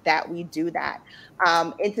imperative that we do that.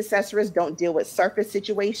 Intercessors don't deal with surface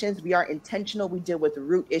situations. We are intentional. We deal with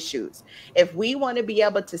root issues. If we want to be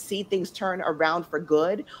able to see things turn around for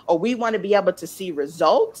good, or we want to be able to see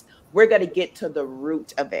results, we're going to get to the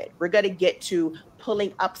root of it. We're going to get to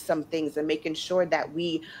pulling up some things and making sure that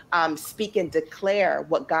we speak and declare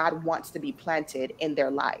what God wants to be planted in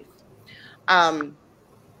their life.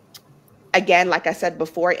 Again, like I said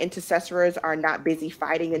before, intercessors are not busy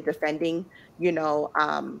fighting and defending,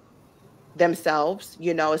 themselves,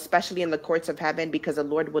 especially in the courts of heaven, because the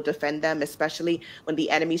Lord will defend them, especially when the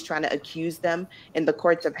enemy's trying to accuse them in the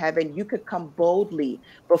courts of heaven. You could come boldly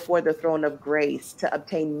before the throne of grace to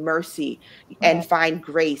obtain mercy and find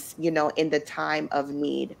grace, in the time of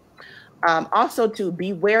need. Also, to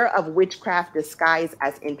beware of witchcraft disguised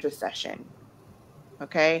as intercession.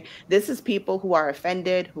 Okay, this is people who are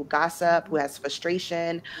offended, who gossip, who has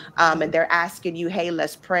frustration, and they're asking you, hey,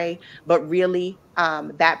 let's pray. But really,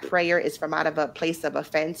 that prayer is from out of a place of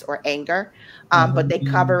offense or anger. But they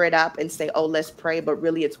cover it up and say, oh, let's pray. But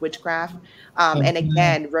really, it's witchcraft. And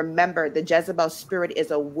again, remember, the Jezebel spirit is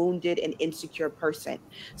a wounded and insecure person.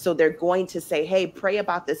 So they're going to say, hey, pray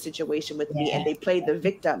about this situation with me. And they play the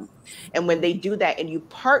victim. And when they do that and you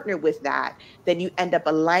partner with that, then you end up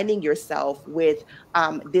aligning yourself with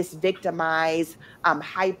this victimized,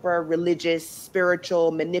 hyper religious,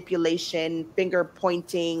 spiritual manipulation, finger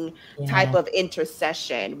pointing type of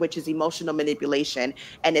intercession, which is emotional manipulation.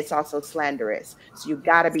 And it's also slanderous. So you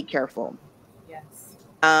got to be careful. Yes.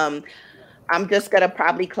 I'm just going to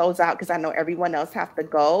probably close out because I know everyone else have to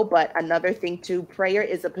go. But another thing too, prayer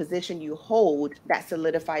is a position you hold that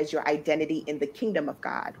solidifies your identity in the kingdom of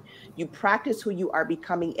God. You practice who you are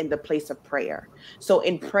becoming in the place of prayer. So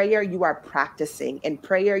in prayer, you are practicing. In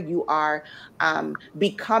prayer, you are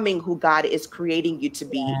becoming who God is creating you to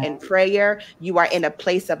be. In prayer, you are in a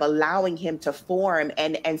place of allowing him to form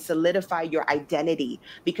and solidify your identity,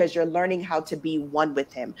 because you're learning how to be one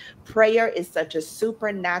with him. Prayer is such a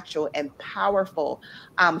supernatural and powerful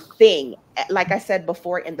thing. Like I said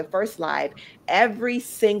before in the first live, every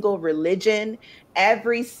single religion,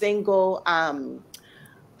 every single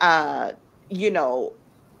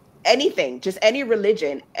anything, just any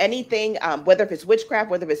religion, anything, whether if it's witchcraft,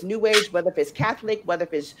 whether if it's New Age, whether if it's Catholic, whether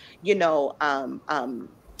if it's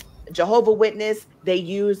Jehovah's Witness, they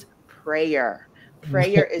use prayer.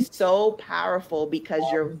 Prayer is so powerful because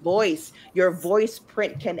your voice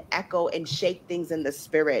print can echo and shake things in the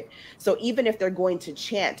spirit. So even if they're going to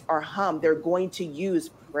chant or hum, they're going to use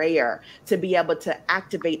prayer to be able to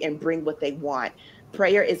activate and bring what they want.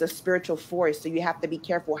 Prayer is a spiritual force, so you have to be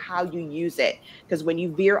careful how you use it, because when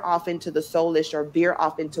you veer off into the soulish or veer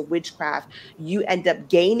off into witchcraft, you end up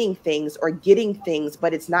gaining things or getting things,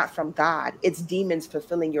 but it's not from God. It's demons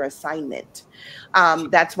fulfilling your assignment.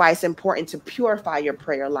 That's why it's important to purify your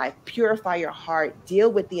prayer life, purify your heart,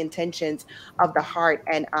 deal with the intentions of the heart,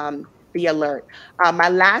 and be alert. My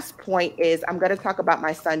last point is I'm going to talk about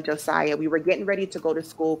my son, Josiah. We were getting ready to go to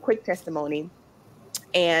school. Quick testimony.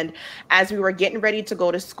 And as we were getting ready to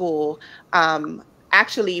go to school,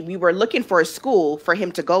 actually, we were looking for a school for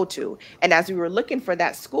him to go to. And as we were looking for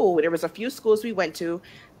that school, there was a few schools we went to.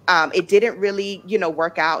 It didn't really,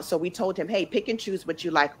 work out. So we told him, hey, pick and choose what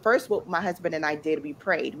you like. First, what my husband and I did, we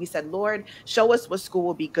prayed. We said, Lord, show us what school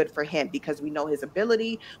will be good for him, because we know his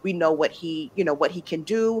ability. We know what what he can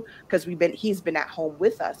do, because he's been at home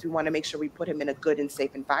with us. We want to make sure we put him in a good and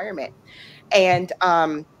safe environment. And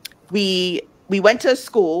we went to a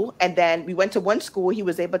school, and then we went to one school. He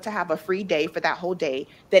was able to have a free day for that whole day.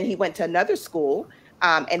 Then he went to another school,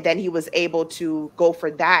 and then he was able to go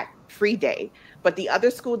for that free day. But the other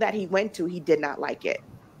school that he went to, he did not like it.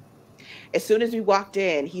 As soon as we walked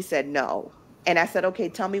in, he said no. And I said, okay,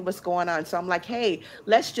 tell me what's going on. So I'm like, hey,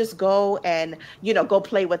 let's just go and, go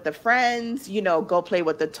play with the friends, go play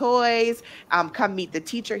with the toys, come meet the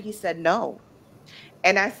teacher. He said no.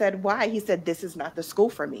 And I said, why? He said, this is not the school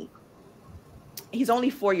for me. He's only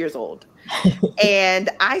 4 years old. And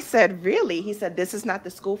I said, really? He said, this is not the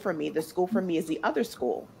school for me. The school for me is the other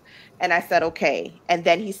school. And I said, okay. And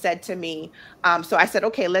then he said to me, so I said,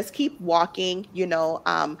 okay, let's keep walking,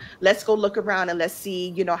 let's go look around and let's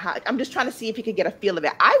see, how. I'm just trying to see if he could get a feel of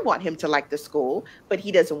it. I want him to like the school, but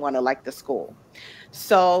he doesn't want to like the school.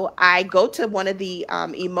 So I go to one of the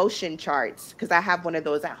emotion charts, because I have one of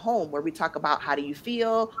those at home where we talk about how do you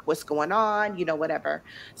feel, what's going on, whatever.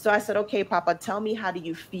 So I said, okay, Papa, tell me, how do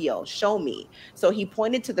you feel? Show me. So he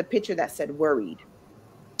pointed to the picture that said worried.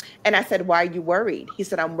 And I said, why are you worried? He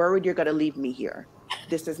said, I'm worried you're going to leave me here.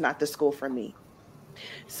 This is not the school for me.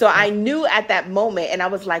 So I knew at that moment, and I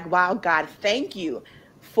was like, wow, God, thank you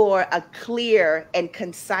for a clear and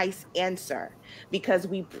concise answer, because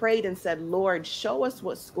we prayed and said, Lord, show us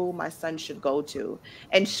what school my son should go to.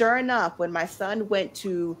 And sure enough, when my son went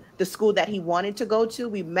to the school that he wanted to go to,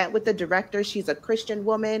 we met with the director. She's a Christian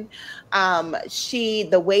woman.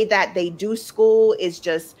 The way that they do school is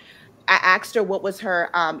just, I asked her what was her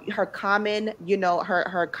common,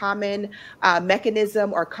 her common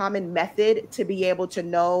mechanism or common method to be able to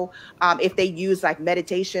know if they use like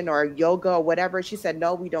meditation or yoga or whatever. She said,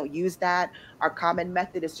 no, we don't use that. Our common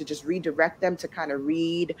method is to just redirect them to kind of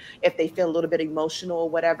read if they feel a little bit emotional or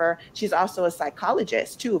whatever. She's also a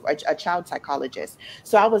psychologist too, a child psychologist.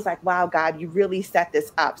 So I was like, wow, God, you really set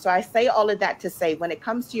this up. So I say all of that to say, when it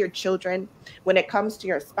comes to your children, when it comes to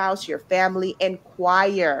your spouse, your family,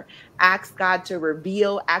 inquire. Ask God to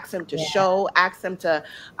reveal, ask him to show, ask him to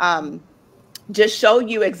just show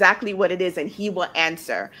you exactly what it is, and he will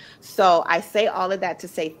answer. So I say all of that to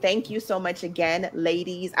say thank you so much again,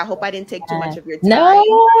 ladies. I hope I didn't take too much of your time. No.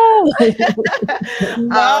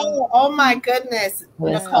 No. Oh my goodness.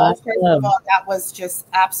 Nicole, first of all, that was just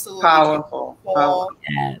absolutely powerful.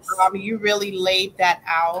 Yes. You really laid that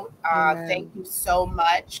out. Thank you so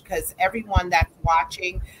much, because everyone that's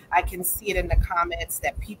watching, I can see it in the comments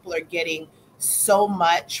that people are getting so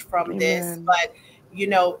much from this. But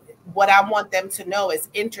what I want them to know is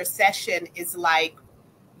intercession is like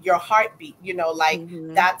your heartbeat,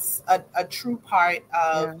 that's a true part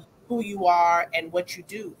of who you are, and what you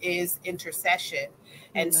do is intercession.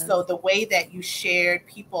 And so the way that you shared,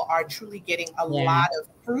 people are truly getting a lot of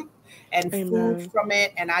fruit and food from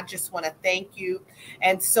it. And I just want to thank you.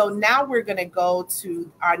 And so now we're going to go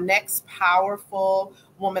to our next powerful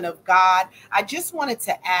woman of God. I just wanted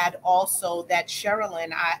to add also that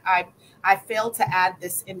Sherilyn, I failed to add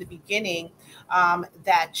this in the beginning,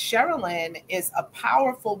 that Sherilyn is a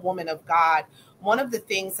powerful woman of God. One of the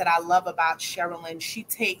things that I love about Sherilyn, she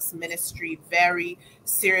takes ministry very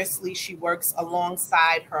seriously. She works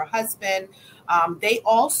alongside her husband. They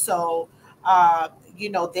also,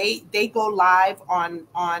 they go live on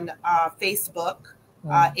Facebook,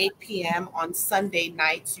 8 p.m. on Sunday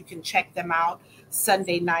nights. You can check them out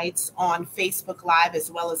Sunday nights on Facebook Live, as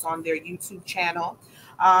well as on their YouTube channel.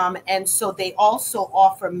 And so they also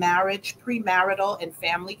offer marriage, premarital, and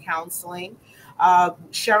family counseling.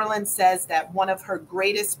 Sherilyn says that one of her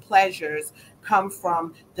greatest pleasures come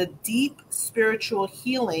from the deep spiritual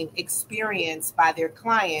healing experienced by their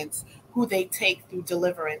clients who they take through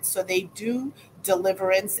deliverance. So they do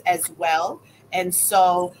deliverance as well. And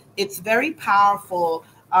so it's very powerful,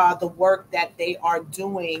 the work that they are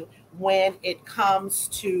doing when it comes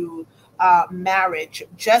to marriage,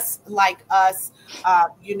 just like us.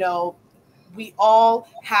 You know, we all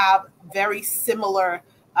have very similar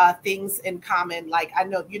things in common. Like I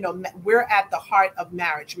know, you know, we're at the heart of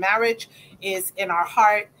marriage. Marriage is in our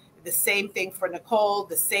heart. The same thing for Nicole,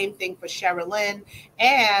 the same thing for Sherilyn.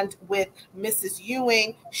 And with Mrs.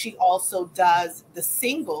 Ewing, she also does the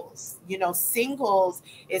singles. You know, singles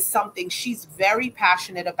is something she's very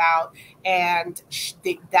passionate about, and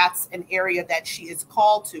that's an area that she is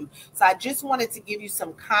called to. So I just wanted to give you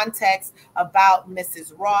some context about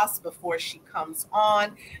Mrs. Ross before she comes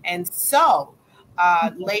on. And so,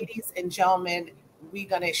 ladies and gentlemen, we're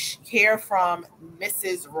going to hear from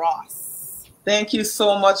Mrs. Ross. Thank you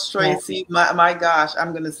so much, Tracey. My gosh,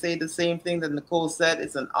 I'm going to say the same thing that Nicole said.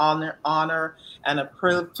 It's an honor and a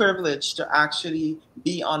privilege to actually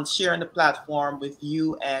be on sharing the platform with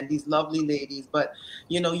you and these lovely ladies. But,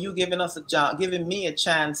 you know, you giving me a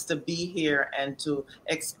chance to be here and to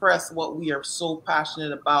express what we are so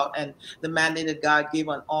passionate about. And the mandate that God gave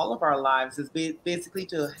on all of our lives is basically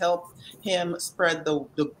to help him spread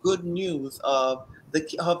the good news of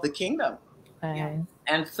the kingdom. Yeah.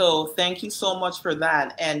 And so thank you so much for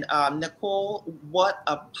that. And Nicole, what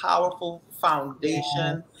a powerful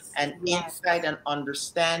foundation and insight and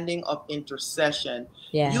understanding of intercession.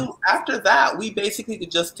 After that, we basically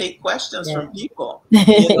could just take questions from people,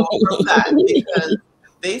 you know, from that, because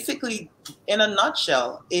basically, in a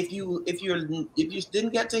nutshell, if you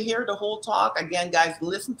didn't get to hear the whole talk, again, guys,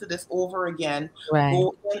 listen to this over again.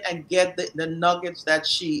 Go in and get the nuggets that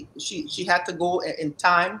she had to go in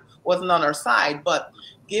time, wasn't on our side, but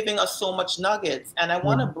giving us so much nuggets. And I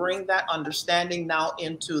want to bring that understanding now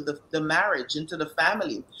into the marriage, into the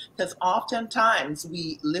family, because oftentimes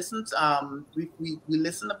we listen we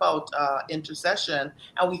listen about intercession,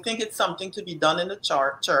 and we think it's something to be done in the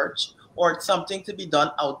church, or it's something to be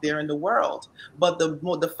done out there in the world. But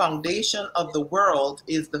the foundation of the world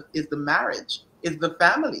is the marriage, is the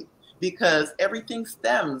family, because everything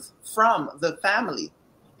stems from the family.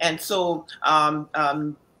 And so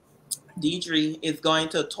Deidre is going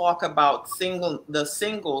to talk about the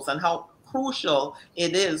singles and how crucial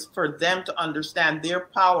it is for them to understand their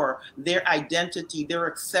power, their identity, their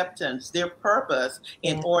acceptance, their purpose,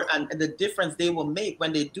 and the difference they will make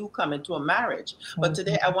when they do come into a marriage. But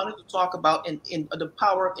today I wanted to talk about in the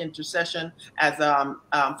power of intercession as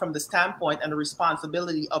from the standpoint and the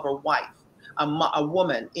responsibility of a wife, a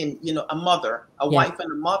woman, a mother, a wife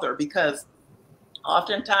and a mother, because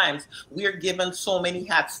oftentimes we're given so many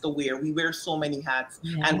hats to wear. We wear so many hats,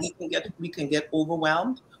 and we can get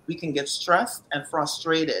overwhelmed. We can get stressed and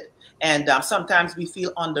frustrated. And sometimes we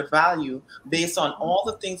feel undervalued based on all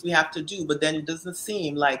the things we have to do, but then it doesn't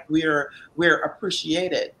seem like we're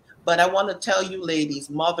appreciated. But I want to tell you, ladies,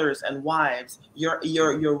 mothers and wives, your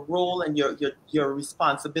role and your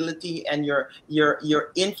responsibility and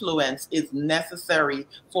your influence is necessary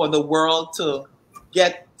for the world to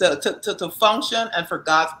get to function and for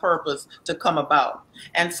God's purpose to come about.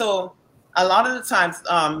 And so a lot of the times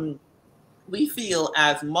we feel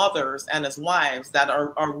as mothers and as wives that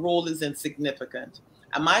our role is insignificant.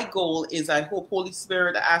 And my goal is, I hope I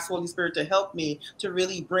ask Holy Spirit to help me to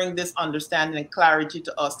really bring this understanding and clarity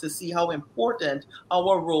to us to see how important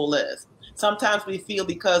our role is. Sometimes we feel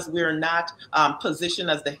because we're not positioned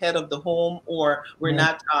as the head of the home, or we're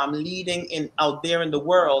not leading out there in the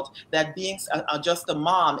world, that being just a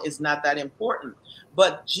mom is not that important.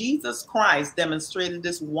 But Jesus Christ demonstrated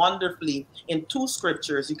this wonderfully in two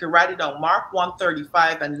scriptures. You can write it down, Mark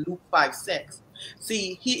 1:35 and Luke 5:6.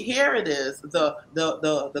 See, here it is,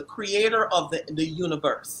 the creator of the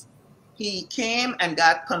universe. He came and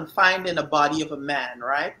got confined in the body of a man,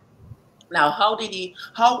 right? Now, how did he,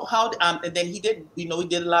 and then he did, he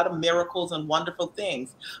did a lot of miracles and wonderful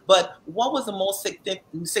things. But what was the most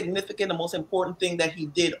significant, the most important thing that he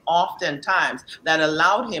did oftentimes that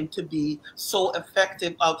allowed him to be so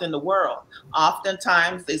effective out in the world?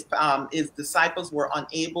 Oftentimes, his disciples were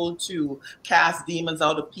unable to cast demons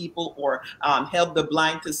out of people, or help the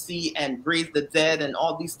blind to see and raise the dead and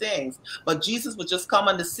all these things. But Jesus would just come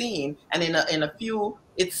on the scene, and in a few,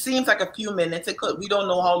 it seems like a few minutes, we don't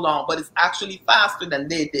know how long, but it's actually faster than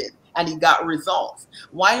they did. And he got results.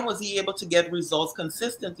 Why was he able to get results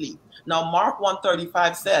consistently? Now, Mark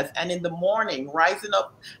 1:35 says, and in the morning, rising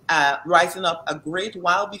up a great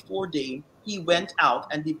while before day, he went out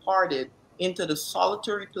and departed into the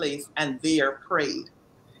solitary place and there prayed.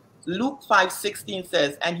 Luke 5:16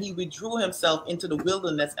 says, and he withdrew himself into the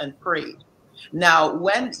wilderness and prayed. Now,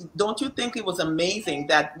 don't you think it was amazing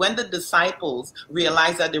that when the disciples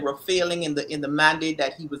realized that they were failing in the mandate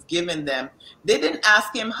that he was giving them, they didn't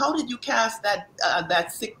ask him, "How did you cast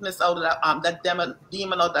that sickness out of that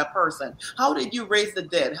demon out of that person? How did you raise the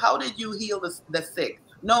dead? How did you heal the sick?"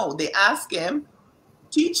 No, they asked him,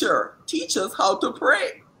 "Teacher, teach us how to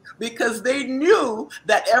pray." Because they knew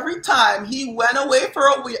that every time he went away for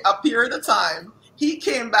a period of time, he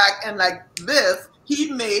came back and like this,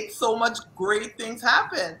 he made so much great things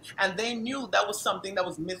happen. And they knew that was something that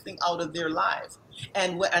was missing out of their lives.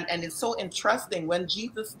 And it's so interesting when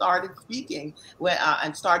Jesus started speaking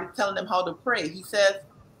and started telling them how to pray. He says,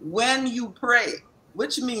 "When you pray,"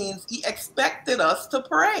 which means he expected us to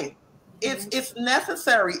pray. It's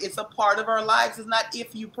necessary. It's a part of our lives. It's not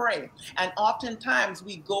if you pray. And oftentimes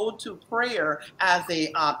we go to prayer as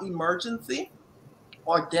a emergency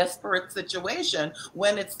or desperate situation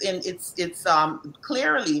when it's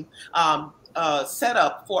clearly set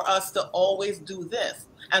up for us to always do this.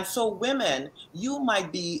 And so women, you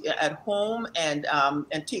might be at home and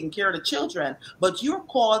taking care of the children, but you're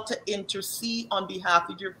called to intercede on behalf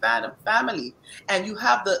of your family. And you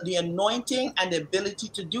have the anointing and the ability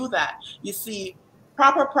to do that. You see,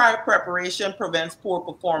 proper prior preparation prevents poor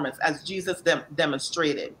performance, as Jesus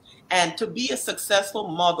demonstrated. And to be a successful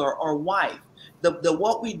mother or wife,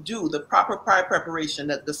 what we do, the proper prior preparation,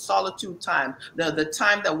 the solitude time, the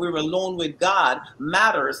time that we're alone with God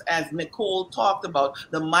matters, as Nicole talked about,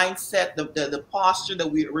 the mindset, the posture that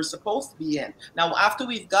we're supposed to be in. Now, after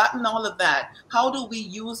we've gotten all of that, how do we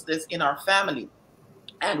use this in our family?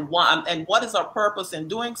 And what is our purpose in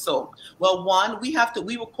doing so? Well, one, we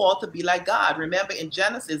were called to be like God. Remember in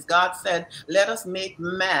Genesis, God said, "Let us make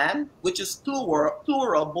man," which is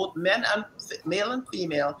plural, both men and male and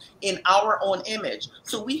female, in our own image.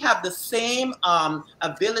 So we have the same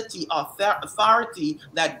ability, authority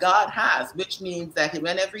that God has, which means that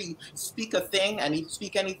whenever he speak a thing and he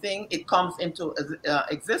speak anything, it comes into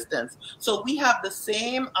existence. So we have the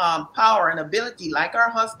same power and ability, like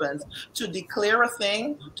our husbands, to declare a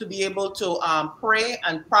thing, to be able to pray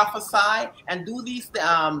and prophesy and do these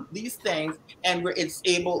things, and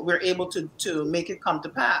we're able to make it come to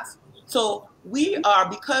pass. So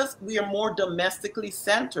because we are more domestically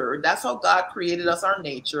centered, that's how God created us, our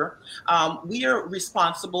nature. We are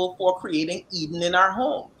responsible for creating Eden in our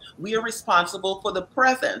home. We are responsible for the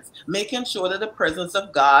presence, making sure that the presence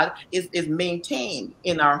of God is maintained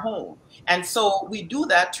in our home. And so we do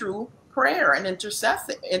that through prayer and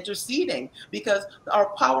interceding, because our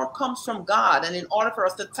power comes from God. And in order for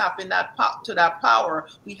us to tap in that power,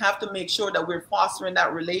 we have to make sure that we're fostering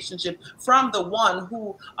that relationship from the one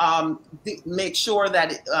who makes sure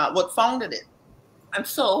that what founded it. And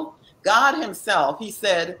so God himself, he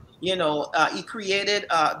said, he created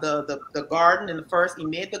the garden in the first. He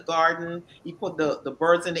made the garden. He put the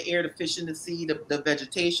birds in the air, the fish in the sea, the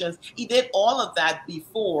vegetations. He did all of that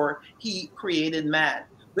before he created man,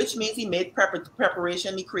 which means he made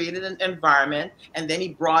preparation. He created an environment, and then he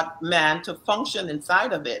brought man to function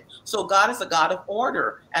inside of it. So God is a God of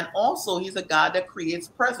order, and also he's a God that creates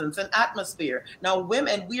presence and atmosphere. Now,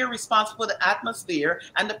 women, we are responsible for the atmosphere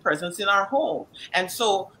and the presence in our home. And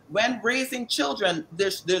so when raising children,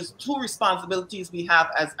 there's two responsibilities we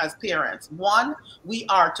have as parents. One, we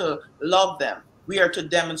are to love them. We are to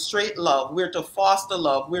demonstrate love. We're to foster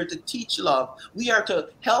love. We're to teach love. We are to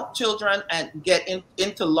help children and get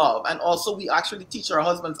into love. And also, we actually teach our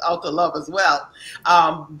husbands how to love as well,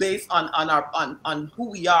 based on who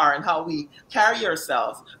we are and how we carry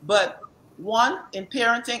ourselves. But one in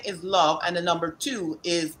parenting is love, and the number two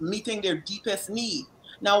is meeting their deepest need.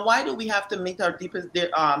 Now, why do we have to meet our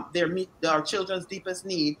children's deepest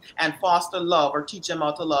need and foster love or teach them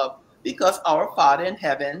how to love? Because our Father in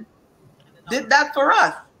heaven did that for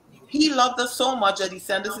us. He loved us so much that he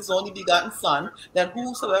sent us his only begotten Son, that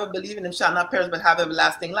whosoever believe in him shall not perish but have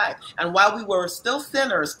everlasting life. And while we were still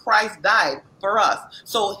sinners, Christ died for us.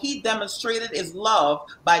 So he demonstrated his love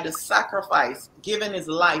by the sacrifice, giving his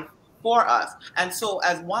life for us. And so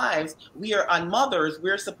as wives, and mothers,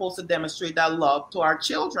 we're supposed to demonstrate that love to our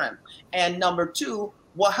children. And number two,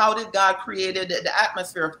 how did God create the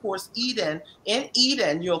atmosphere? Of course, Eden. In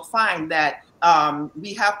Eden, you'll find that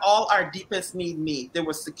we have all our deepest need met. There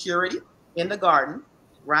was security in the garden,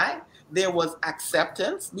 right? There was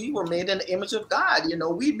acceptance. We were made in the image of God.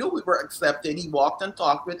 We knew we were accepted. He walked and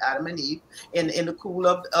talked with Adam and Eve in the cool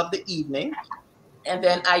of the evening. And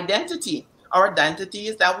then identity. Our identity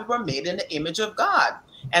is that we were made in the image of God.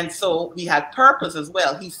 And so we had purpose as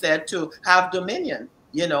well. He said to have dominion,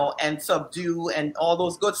 and subdue and all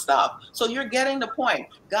those good stuff. So you're getting the point.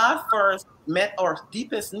 God first met our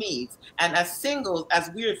deepest needs, and as singles, as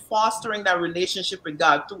we're fostering that relationship with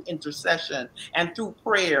God through intercession and through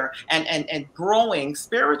prayer and growing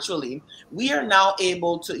spiritually, we are now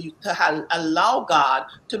able to allow God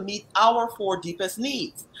to meet our 4 deepest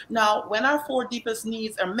needs. Now, when our 4 deepest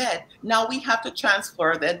needs are met, now we have to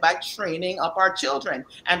transfer that by training up our children.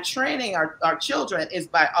 And training our children is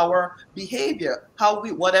by our behavior.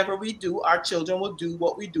 Whatever we do, our children will do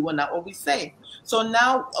what we do and not what we say. So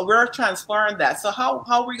now we're transferring that. So how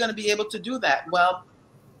are we going to be able to do that? Well,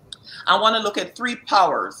 I want to look at 3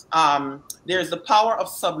 powers. There's the power of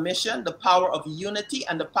submission, the power of unity,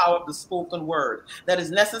 and the power of the spoken word that is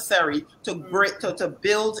necessary to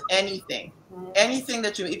build anything. Anything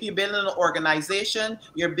that if you're building an organization,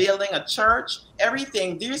 you're building a church,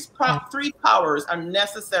 everything, these 3 powers are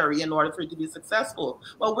necessary in order for it to be successful.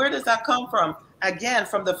 Well, where does that come from? Again,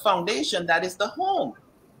 from the foundation that is the home.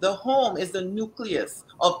 The home is the nucleus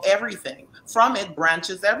of everything. From it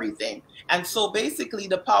branches everything. And so basically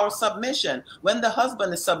the power of submission, when the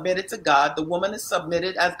husband is submitted to God, the woman is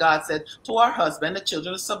submitted, as God said, to our husband, the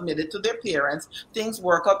children are submitted to their parents, things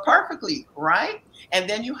work out perfectly, right? And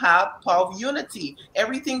then you have power of unity.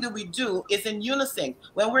 Everything that we do is in unison.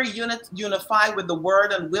 When we're unified with the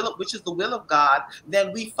word and will, which is the will of God,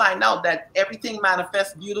 then we find out that everything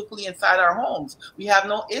manifests beautifully inside our homes. We have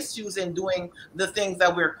no issues in doing the things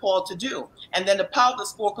that we're called to do. And then the power of the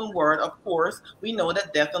spoken word, of course, we know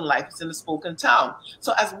that death and life is in the spoken tongue.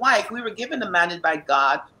 So as wife, we were given the mandate by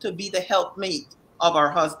God to be the helpmate of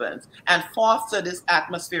our husbands and foster this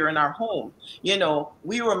atmosphere in our home. You know,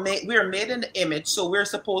 we are made in the image, so we're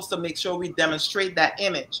supposed to make sure we demonstrate that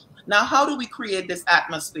image. Now, how do we create this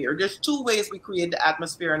atmosphere? There's 2 ways we create the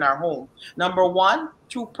atmosphere in our home. Number 1,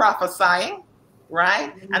 through prophesying,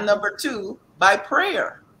 right? And number 2, by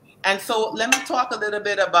prayer. And so let me talk a little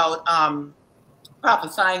bit about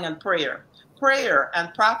prophesying and prayer. Prayer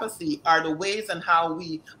and prophecy are the ways and how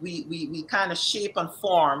we kind of shape and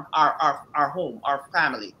form our home, our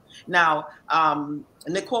family. Now,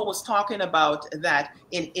 Nicole was talking about that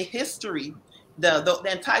in history, the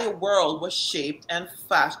entire world was shaped and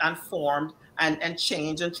formed and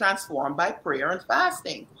changed and transformed by prayer and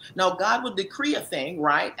fasting. Now, God would decree a thing,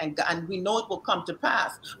 right? And we know it will come to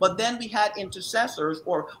pass. But then we had intercessors,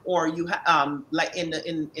 or you like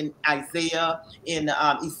in Isaiah, in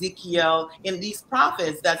Ezekiel, in these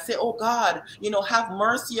prophets that say, "Oh God, have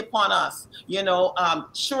mercy upon us.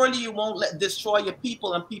 Surely you won't destroy your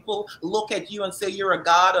people." And people look at you and say you're a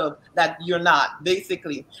God that you're not,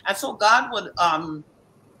 basically. And so God would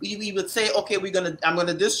we would say, okay, I'm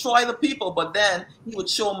gonna destroy the people, but then he would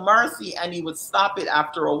show mercy and he would stop it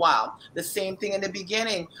after a while. The same thing in the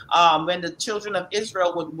beginning, when the children of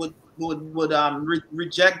Israel would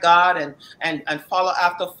reject God and follow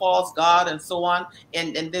after false God and so on,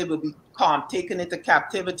 and they would be taken into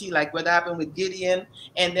captivity, like what happened with Gideon.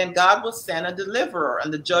 And then God will send a deliverer,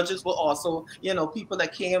 and the judges will also, people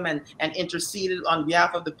that came and interceded on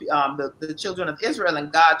behalf of the children of Israel,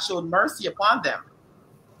 and God showed mercy upon them.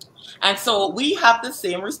 And so we have the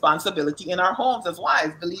same responsibility in our homes as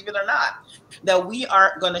wives, believe it or not, that we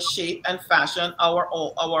are going to shape and fashion our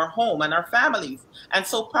home and our families. And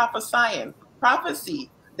so prophecy,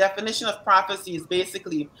 definition of prophecy is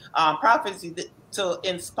basically prophecy to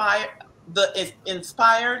inspire the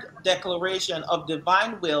inspired declaration of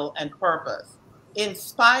divine will and purpose.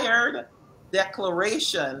 Inspired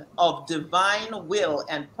declaration of divine will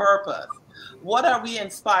and purpose. What are we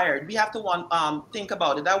inspired? We have to think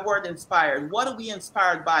about it. That word inspired. What are we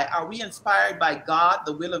inspired by? Are we inspired by God,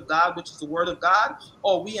 the will of God, which is the word of God?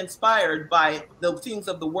 Or are we inspired by the things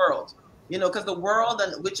of the world? Because the world,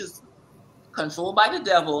 which is controlled by the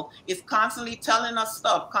devil, is constantly telling us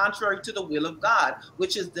stuff contrary to the will of God,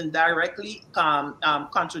 which is then directly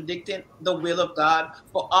contradicting the will of God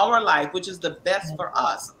for our life, which is the best for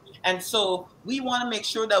us. And so we want to make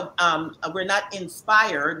sure that we're not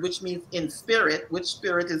inspired, which means in spirit, which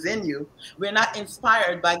spirit is in you. We're not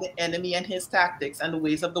inspired by the enemy and his tactics and the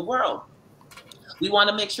ways of the world. We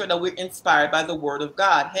want to make sure that we're inspired by the word of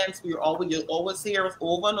God. Hence, you always hear us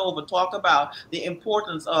over and over talk about the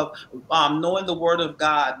importance of knowing the word of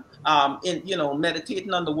God,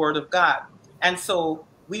 meditating on the word of God. And so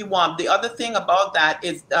we want, the other thing about that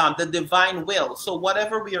is the divine will. So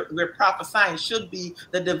whatever we're prophesying should be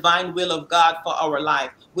the divine will of God for our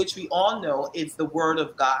life, which we all know is the word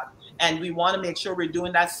of God. And we want to make sure we're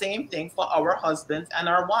doing that same thing for our husbands and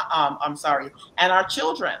our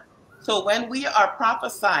children. So when we are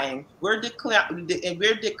prophesying, we're declaring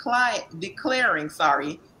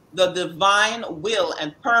the divine will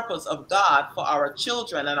and purpose of God for our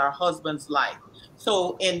children and our husband's life.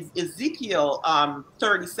 So in Ezekiel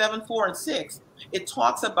 37:4 and 6, it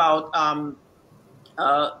talks about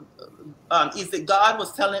is that God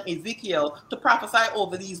was telling Ezekiel to prophesy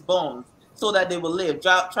over these bones so that they will live.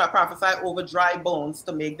 Prophesy over dry bones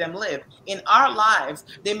to make them live. In our lives,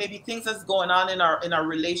 there may be things that's going on in our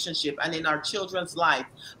relationship and in our children's life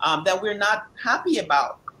that we're not happy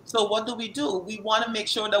about. So what do? We want to make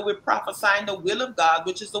sure that we're prophesying the will of God,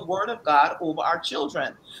 which is the word of God, over our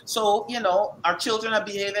children. So, our children are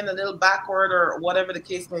behaving a little backward or whatever the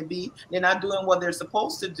case may be. They're not doing what they're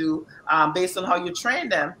supposed to do based on how you train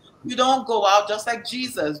them. You don't go out just like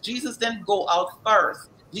Jesus. Jesus didn't go out first.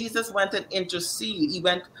 Jesus went and intercede. He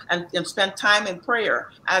went and spent time in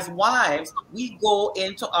prayer. As wives, we go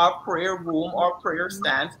into our prayer room or prayer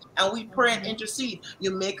stance and we pray and intercede.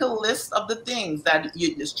 You make a list of the things that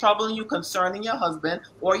is troubling you concerning your husband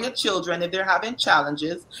or your children if they're having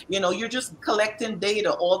challenges. You're just collecting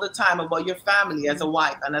data all the time about your family as a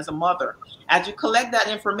wife and as a mother. As you collect that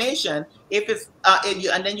information, if it's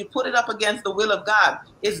and then you put it up against the will of God,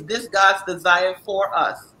 is this God's desire for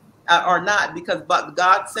us? Or not, because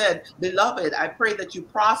God said, beloved, I pray that you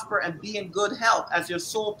prosper and be in good health as your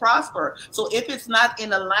soul prosper. So if it's not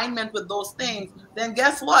in alignment with those things, then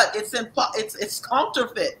guess what? It's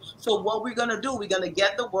counterfeit. So what we're going to do, we're going to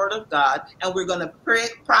get the word of God and we're going to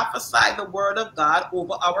prophesy the word of God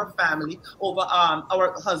over our family, over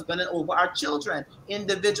our husband, and over our children,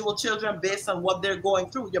 individual children, based on what they're going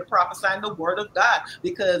through. You're prophesying the word of God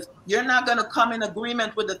because you're not going to come in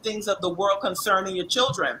agreement with the things of the world concerning your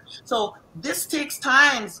children. So this takes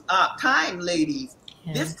time, ladies.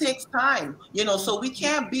 Yes. This takes time, so we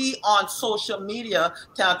can't be on social media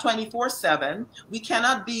 24/7. We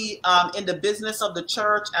cannot be in the business of the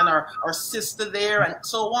church and our sister there and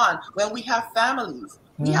so on. When we have families,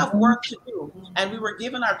 we have work to do. And we were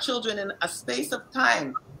given our children in a space of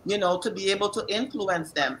time, to be able to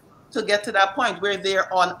influence them to get to that point where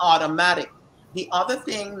they're on automatic. The other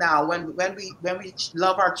thing now, when we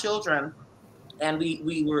love our children, and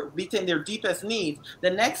we were meeting their deepest needs, the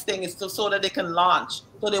next thing is so that they can launch,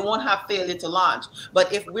 so they won't have failure to launch.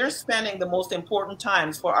 But if we're spending the most important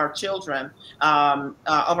times for our children, of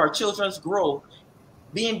our children's growth,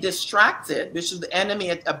 being distracted, which is the enemy,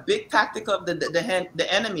 a big tactic of the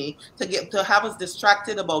enemy to have us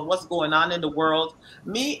distracted about what's going on in the world.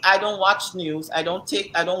 Me, I don't watch news. I don't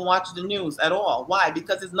watch the news at all. Why?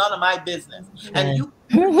 Because it's none of my business. And you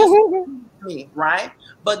me, right?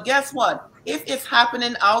 But guess what? If it's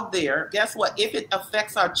happening out there, guess what? If it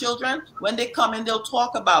affects our children, when they come in, they'll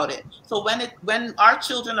talk about it. So when our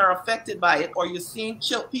children are affected by it, or you're seeing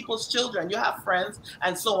people's children, you have friends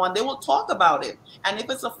and so on, they will talk about it. And if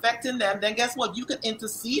it's affecting them, then guess what? You can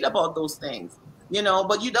intercede about those things.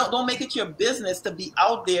 But you don't make it your business to be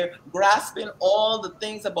out there grasping all the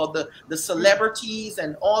things about the celebrities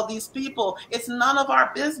and all these people. It's none of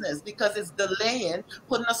our business, because it's delaying,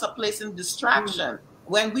 putting us a place in distraction.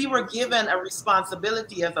 When we were given a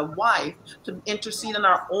responsibility as a wife to intercede in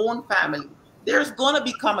our own family, there's going to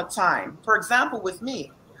become a time. For example, with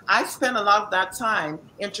me, I spend a lot of that time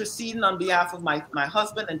interceding on behalf of my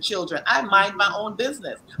husband and children. I mind my own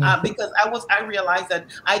business because I realized that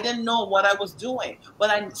I didn't know what I was doing,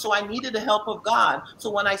 so I needed the help of God. So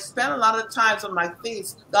when I spent a lot of times on my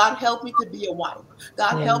face, God helped me to be a wife.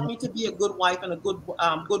 God helped me to be a good wife and a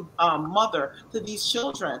good mother to these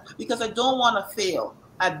children, because I don't want to fail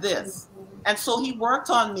at this. And so he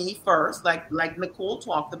worked on me first, like Nicole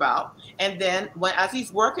talked about. And then as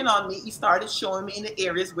he's working on me, he started showing me in the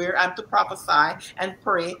areas where I'm to prophesy and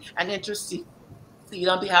pray and intercede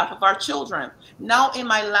on behalf of our children. Now, in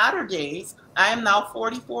my latter days, I am now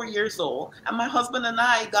 44 years old, and my husband and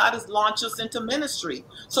I, God has launched us into ministry.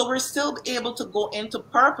 So we're still able to go into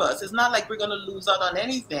purpose. It's not like we're going to lose out on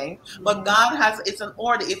anything, but God it's an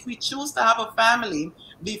order. If we choose to have a family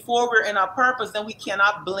before we're in our purpose, then we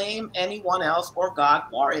cannot blame anyone else or God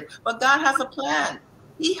for it. But God has a plan.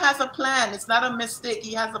 He has a plan. It's not a mistake.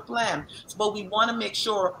 He has a plan. But we want to make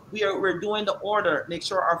sure we're doing the order. Make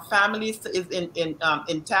sure our family is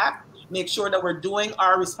intact. Make sure that we're doing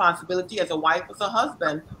our responsibility as a wife, as a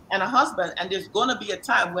husband. And there's going to be a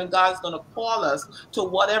time when God's going to call us to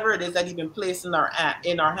whatever it is that He's been placed in our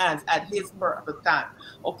hands at His perfect time.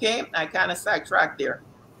 Okay, I kind of sidetracked there.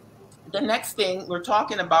 The next thing we're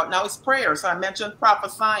talking about now is prayer. So I mentioned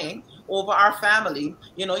prophesying over our family.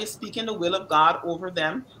 You're speaking the will of God over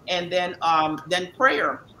them, and then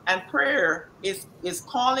prayer. And prayer is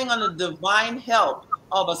calling on the divine help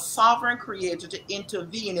of a sovereign creator to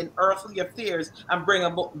intervene in earthly affairs and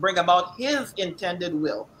bring about His intended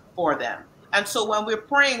will for them. And so when we're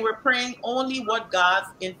praying only what God's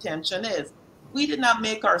intention is. We did not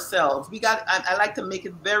make ourselves. I like to make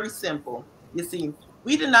it very simple. You see,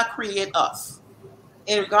 we did not create us.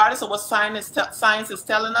 And regardless of what science is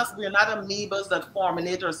telling us, we're not amoebas that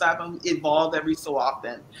formulate ourselves and evolve every so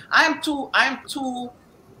often. I am too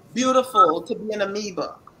beautiful to be an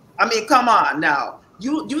amoeba. I mean, come on now.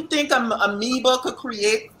 You think an amoeba could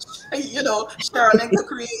create, Sherilyn could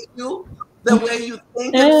create you the way you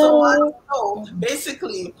think and so on? So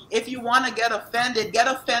basically, if you want to get offended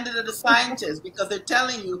at the scientists because they're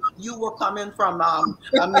telling you were coming from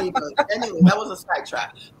amoeba. Anyway, that was a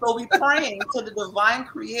sidetrack. So we praying to the divine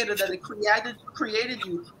creator that it created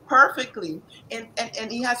you perfectly,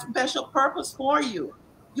 and he has special purpose for you.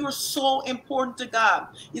 You are so important to God.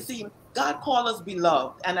 You see, God called us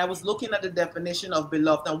beloved. And I was looking at the definition of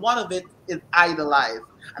beloved, and one of it is idolize.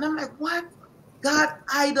 And I'm like, what? God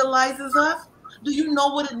idolizes us? Do you know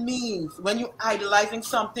what it means? When you're idolizing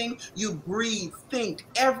something, you breathe, think,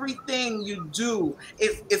 everything you do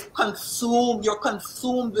is consumed. You're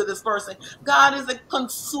consumed with this person. God is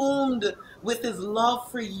consumed with his love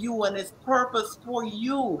for you and his purpose for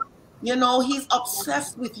you. He's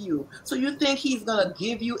obsessed with you. So you think he's going to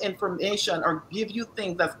give you information or give you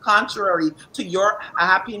things that's contrary to your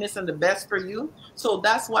happiness and the best for you? So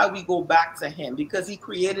that's why we go back to him, because he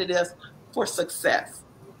created us for success.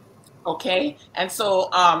 Okay. And so,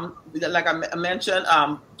 like I mentioned,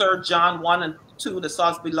 3 John 1 and 2, the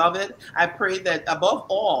Son's beloved, I pray that above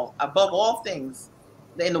all things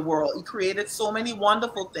in the world, he created so many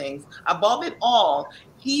wonderful things. Above it all,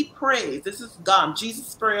 he prays, this is God,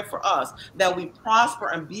 Jesus' prayer for us, that we prosper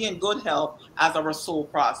and be in good health as our soul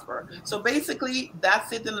prosper. So basically,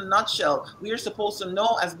 that's it in a nutshell. We are supposed to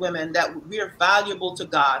know as women that we are valuable to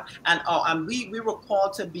God, and we were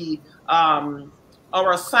called to be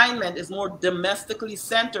our assignment is more domestically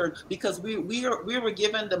centered, because we were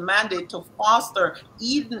given the mandate to foster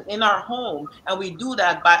Eden in our home, and we do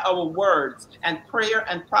that by our words, and prayer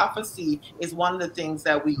and prophecy is one of the things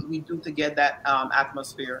that we do to get that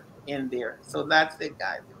atmosphere in there. So that's it,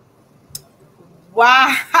 guys.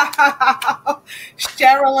 Wow.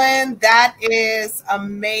 Sherilyn, that is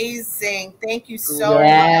amazing. Thank you so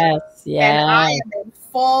much. Yes. And I am in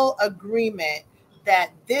full agreement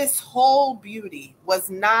that this whole beauty was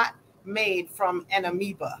not made from an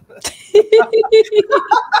amoeba.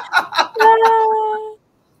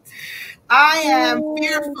 I am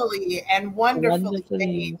fearfully and wonderfully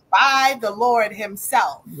made by the Lord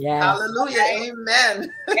himself. Yes. Hallelujah. Okay?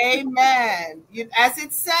 Amen. Amen. As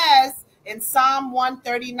it says in Psalm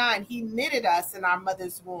 139, he knitted us in our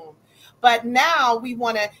mother's womb. But now we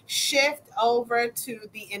want to shift over to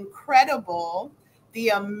the incredible, the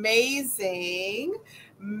amazing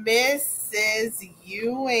Mrs.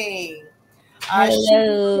 Ewing.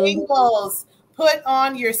 Singles, put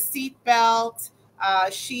on your seatbelt.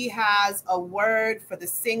 She has a word for the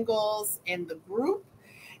singles in the group.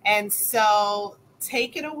 And so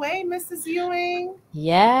take it away, Mrs. Ewing.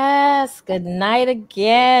 Yes, good night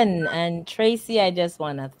again. And Tracey, I just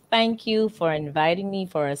want to thank you for inviting me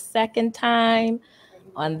for a second time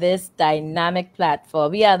on this dynamic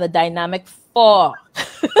platform. We are the Dynamic Four.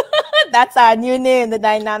 That's our new name, the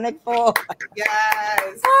Dynamic Four.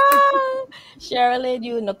 Yes. Sherilyn,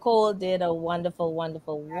 you, Nicole did a wonderful,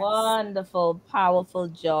 powerful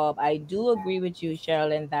job. I do agree with you,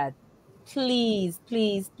 Sherilyn, that please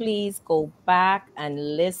go back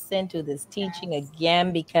and listen to this teaching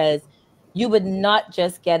again, because you would not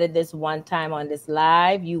just get it this one time on this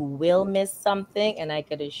live. You will miss something, and I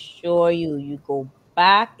could assure you, you go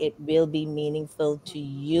back, it will be meaningful to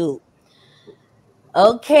you.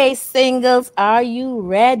 Okay, singles, are you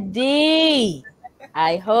ready?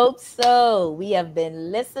 I hope so. We have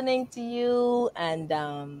been listening to you, and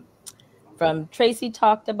from Tracey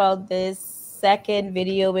talked about this second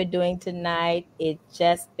video we're doing tonight. It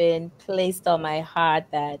just been placed on my heart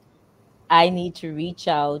that I need to reach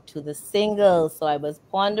out to the singles. So I was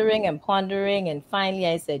pondering, and finally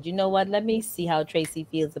I said, you know what? Let me see how Tracey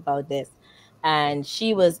feels about this. And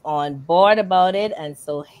she was on board about it, and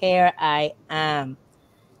so here I am.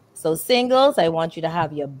 So singles, I want you to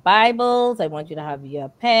have your Bibles. I want you to have your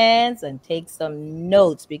pens and take some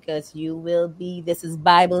notes, because this is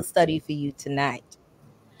Bible study for you tonight.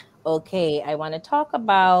 Okay, I want to talk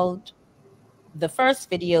about the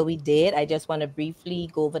first video we did. I just want to briefly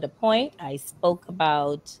go over the point. I spoke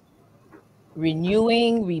about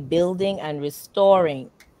renewing, rebuilding, and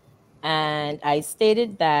restoring. And I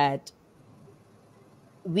stated that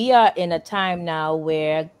we are in a time now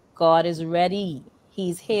where God is ready.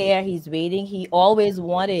 He's here. He's waiting. He always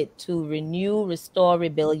wanted to renew, restore,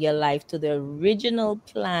 rebuild your life to the original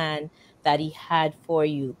plan that he had for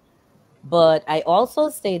you. But I also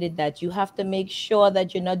stated that you have to make sure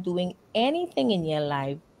that you're not doing anything in your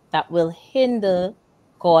life that will hinder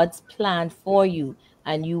God's plan for you.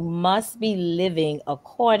 And you must be living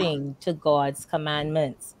according to God's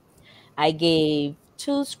commandments. I gave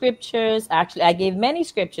 2 scriptures. Actually, I gave many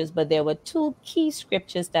scriptures, but there were 2 key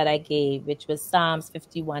scriptures that I gave, which was Psalms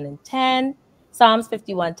 51 and 10, Psalms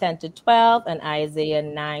 51, 10 to 12, and Isaiah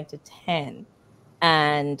 9 to 10.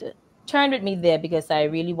 And turn with me there because I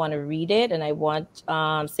really want to read it, and I want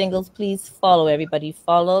singles, please follow. Everybody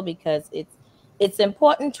follow, because it's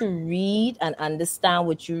important to read and understand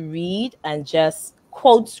what you read and just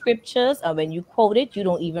quote scriptures. And when you quote it, you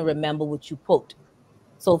don't even remember what you quote.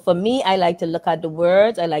 So for me, I like to look at the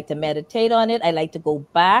words. I like to meditate on it. I like to go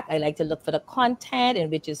back. I like to look for the content in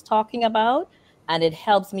which it's talking about. And it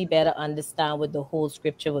helps me better understand what the whole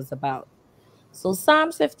scripture was about. So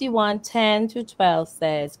Psalms 51, 10 to 12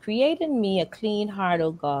 says, "Create in me a clean heart,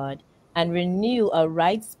 O God, and renew a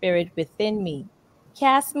right spirit within me.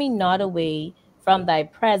 Cast me not away from thy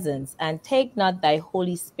presence, and take not thy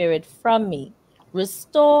Holy Spirit from me.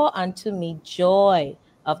 Restore unto me joy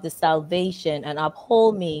of the salvation, and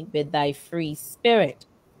uphold me with thy free spirit."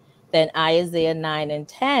 Then Isaiah 9 and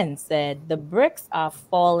 10 said, "The bricks are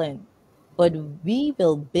fallen, but we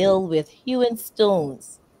will build with hewn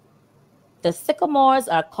stones. The sycamores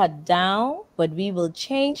are cut down, but we will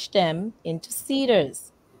change them into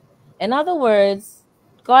cedars." In other words,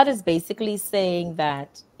 God is basically saying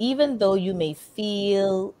that even though you may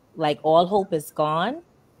feel like all hope is gone,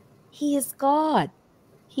 He is God.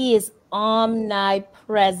 He is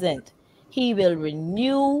omnipresent. He will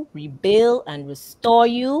renew, rebuild, and restore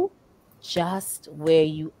you just where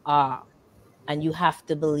you are. And you have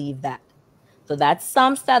to believe that. So that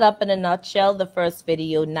sums that up in a nutshell, the first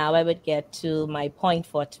video. Now I would get to my point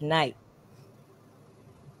for tonight.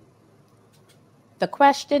 The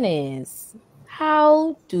question is,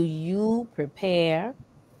 how do you prepare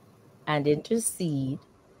and intercede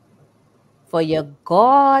for your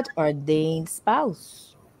God-ordained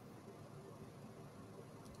spouse?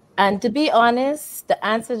 And to be honest, the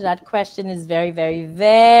answer to that question is very, very,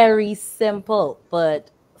 very simple.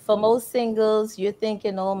 But for most singles, you're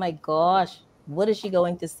thinking, oh my gosh, what is she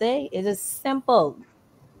going to say? It is simple.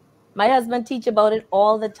 My husband teach about it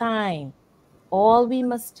all the time. All we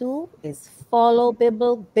must do is follow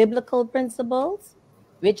biblical principles,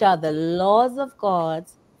 which are the laws of God,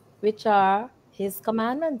 which are his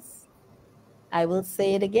commandments. I will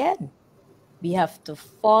say it again. We have to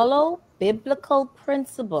follow biblical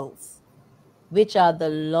principles, which are the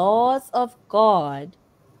laws of God,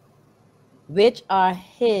 which are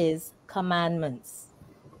his commandments.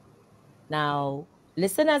 Now,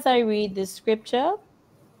 listen as I read this scripture,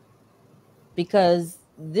 because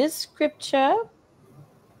this scripture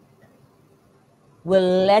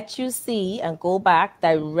will let you see and go back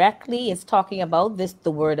directly. It's talking about this,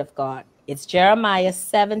 the word of God. It's Jeremiah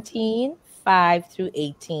 17, 5 through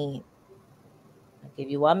 18. I'll give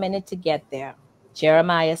you 1 minute to get there.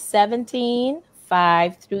 Jeremiah 17,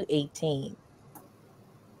 5 through 18.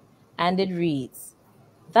 And it reads,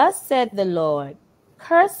 "Thus said the Lord,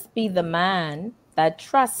 cursed be the man that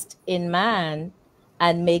trusts in man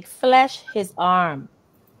and make flesh his arm,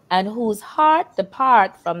 and whose heart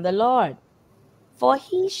depart from the Lord. For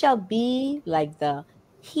he shall be like the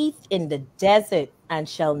heath in the desert, and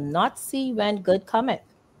shall not see when good cometh,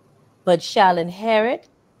 but shall inherit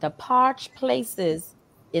the parched places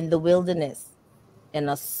in the wilderness, in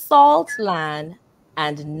a salt land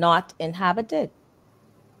and not inhabited.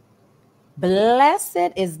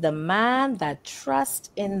 Blessed is the man that trusts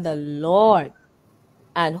in the Lord,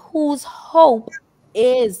 and whose hope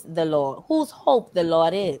is the Lord, whose hope the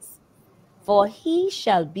Lord is. For he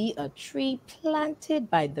shall be a tree planted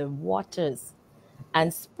by the waters,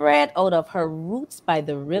 and spread out of her roots by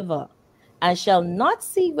the river, and shall not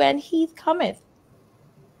see when heat cometh,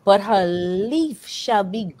 but her leaf shall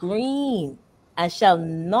be green, and shall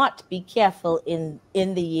not be careful in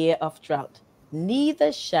the year of drought,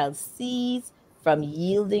 neither shall cease from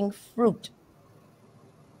yielding fruit."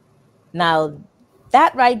 Now,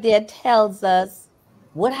 that right there tells us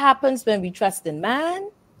what happens when we trust in man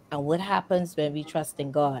and what happens when we trust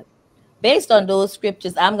in God. Based on those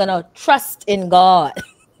scriptures, I'm going to trust in God.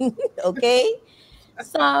 Okay?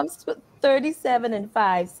 Psalms 37 and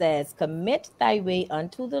 5 says, "Commit thy way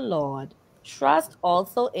unto the Lord, trust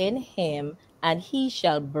also in him, and he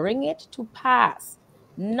shall bring it to pass."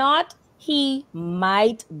 Not he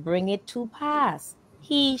might bring it to pass.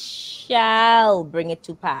 He shall bring it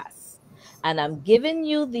to pass. And I'm giving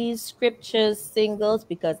you these scriptures, singles,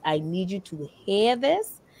 because I need you to hear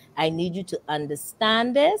this. I need you to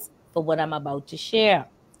understand this for what I'm about to share.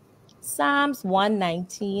 Psalms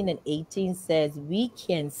 119 and 18 says we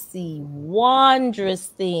can see wondrous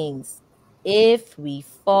things if we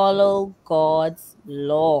follow God's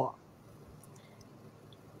law.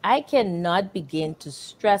 I cannot begin to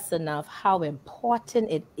stress enough how important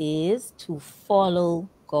it is to follow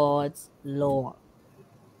God's law.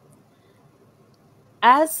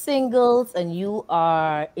 As singles and you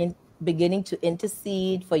are beginning to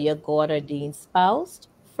intercede for your God-ordained spouse,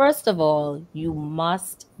 first of all, you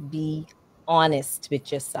must be honest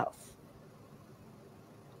with yourself.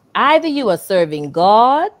 Either you are serving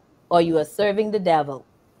God or you are serving the devil.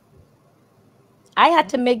 I had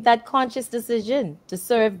to make that conscious decision to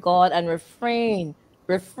serve God and refrain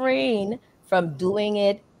from doing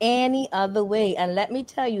it any other way. And let me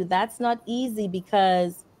tell you, that's not easy,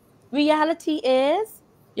 because reality is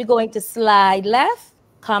you're going to slide left,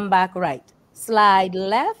 come back right. Slide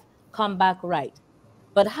left, come back right.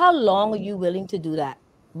 But how long are you willing to do that?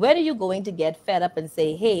 When are you going to get fed up and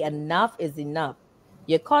say, hey, enough is enough?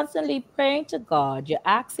 You're constantly praying to God. You're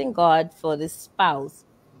asking God for this spouse,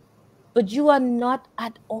 but you are not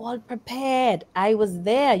at all prepared. I was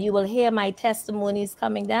there. You will hear my testimonies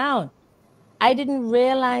coming down. I didn't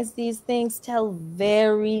realize these things till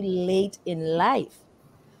very late in life.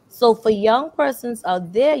 So for young persons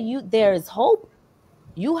out there, there is hope.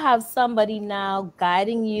 You have somebody now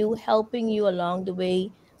guiding you, helping you along the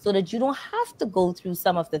way, so that you don't have to go through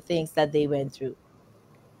some of the things that they went through.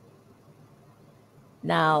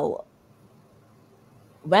 Now,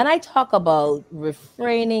 when I talk about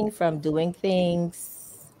refraining from doing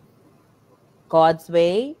things God's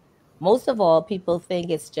way, most of all, people think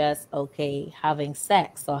it's just, okay, having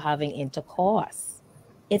sex or having intercourse.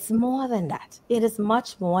 It's more than that. It is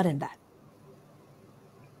much more than that.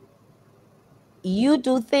 You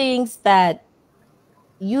do things that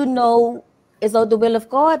you know is of the will of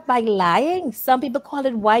God by lying. Some people call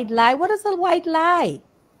it white lie. What is a white lie?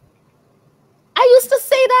 I used to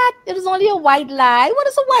say that. It was only a white lie. What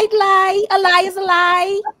is a white lie? A lie is a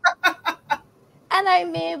lie. And I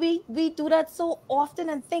mean, we do that so often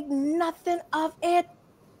and think nothing of it.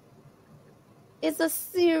 It's a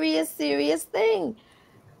serious, serious thing.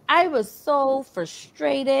 I was so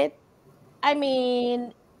frustrated. I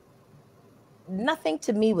mean, nothing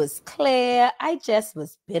to me was clear. I just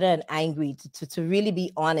was bitter and angry, to really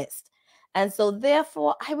be honest. And so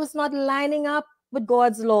therefore, I was not lining up with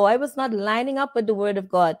God's law. I was not lining up with the word of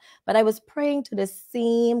God, but I was praying to the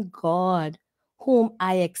same God whom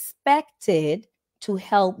I expected to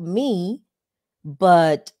help me.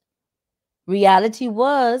 But reality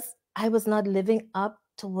was I was not living up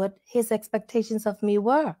to what his expectations of me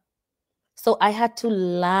were. So I had to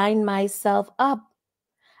line myself up.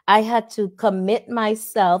 I had to commit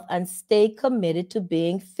myself and stay committed to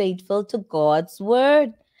being faithful to God's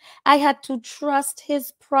word. I had to trust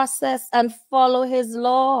his process and follow his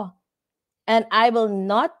law. And I will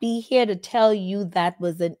not be here to tell you that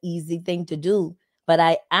was an easy thing to do, but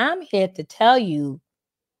I am here to tell you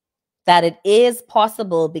that it is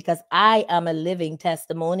possible, because I am a living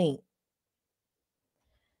testimony.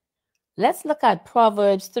 Let's look at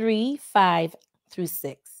Proverbs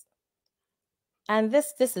 3:5-6. And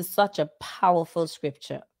this is such a powerful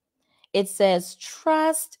scripture. It says,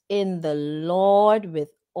 trust in the Lord with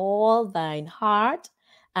all thine heart,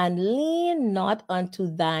 and lean not unto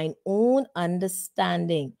thine own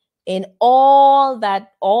understanding. In all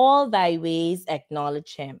thy ways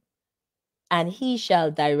acknowledge him, and he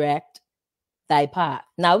shall direct thy path.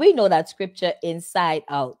 Now we know that scripture inside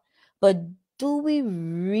out, but do we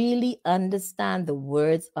really understand the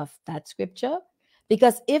words of that scripture?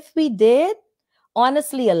 Because if we did,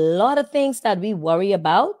 honestly, a lot of things that we worry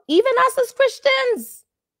about, even us as Christians,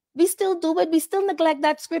 we still do it. We still neglect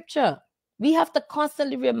that scripture. We have to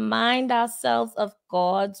constantly remind ourselves of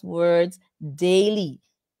God's words daily.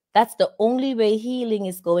 That's the only way healing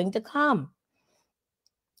is going to come.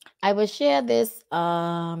 I will share this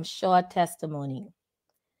short testimony.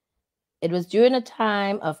 It was during a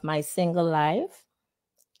time of my single life.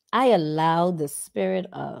 I allowed the spirit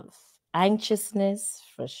of anxiousness,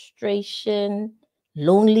 frustration,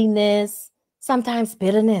 loneliness, sometimes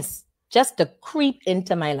bitterness, just to creep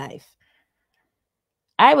into my life.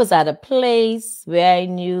 I was at a place where I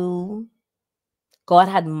knew God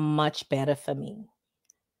had much better for me.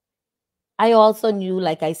 I also knew,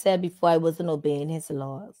 like I said before, I wasn't obeying his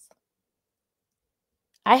laws.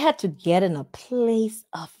 I had to get in a place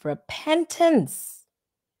of repentance.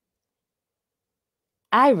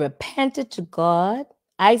 I repented to God.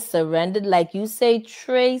 I surrendered, like you say,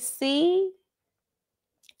 Tracy.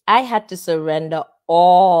 I had to surrender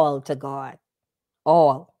all to God.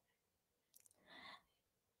 All.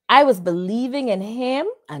 I was believing in him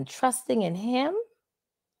and trusting in him,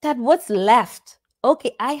 that what's left?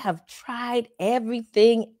 Okay, I have tried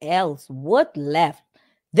everything else. What left?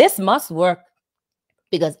 This must work,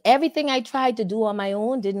 because everything I tried to do on my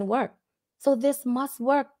own didn't work. So this must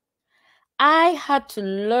work. I had to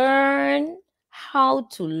learn how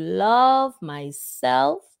to love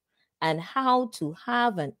myself and how to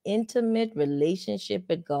have an intimate relationship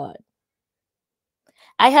with God.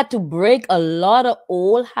 I had to break a lot of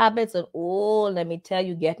old habits, and let me tell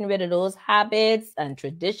you, getting rid of those habits and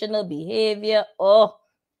traditional behavior,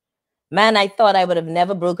 man, I thought I would have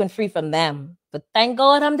never broken free from them. But thank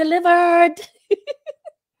God I'm delivered.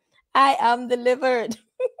 I am delivered.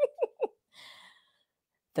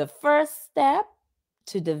 The first step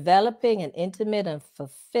to developing an intimate and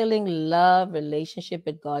fulfilling love relationship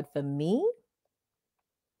with God for me,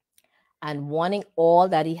 and wanting all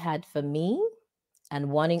that he had for me, and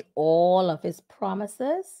wanting all of his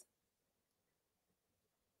promises,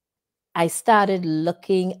 I started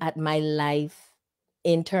looking at my life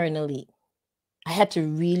internally. I had to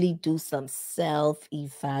really do some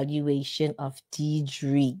self-evaluation of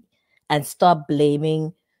Deidre and stop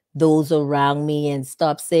blaming those around me and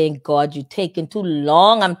stop saying, God, you're taking too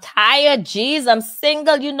long. I'm tired. Jeez, I'm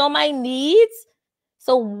single. You know my needs.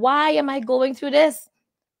 So why am I going through this?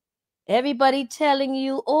 Everybody telling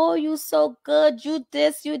you, oh, you so good, you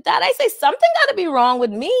this, you that. I say, something got to be wrong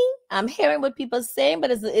with me. I'm hearing what people are saying,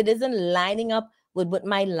 but it isn't lining up with what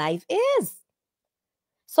my life is.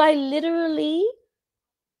 So I literally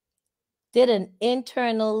did an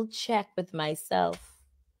internal check with myself,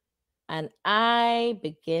 and I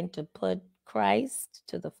began to put Christ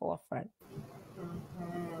to the forefront.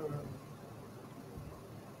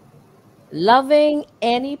 Loving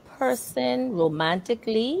any person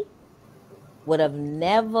romantically would have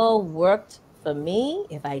never worked for me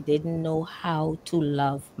if I didn't know how to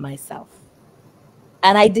love myself.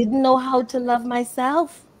 And I didn't know how to love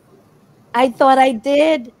myself. I thought I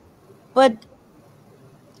did, but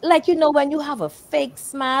like, when you have a fake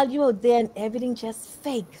smile, you are there and everything just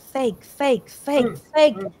fake.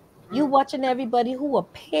 You watching everybody who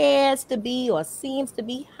appears to be or seems to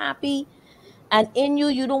be happy, and in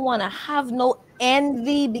you don't want to have no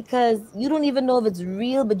envy, because you don't even know if it's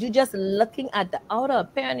real, but you're just looking at the outer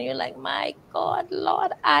appearance and you're like, my God,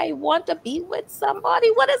 Lord, I want to be with somebody.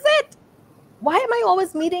 What is it? Why am I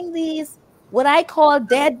always meeting these, what I call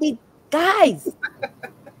deadbeat guys?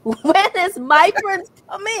 When is my prince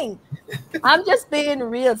coming? I'm just being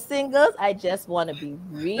real, singles. I just want to be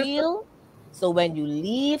real. So when you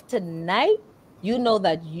leave tonight, you know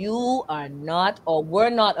that you are not, or we're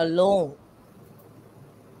not alone.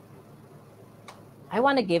 I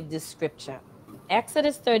want to give this scripture.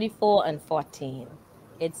 Exodus 34:14.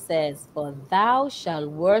 It says, for thou shalt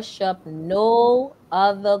worship no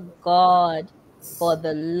other God, for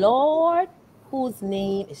the Lord, whose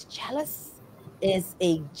name is jealous, is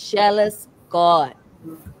a jealous God.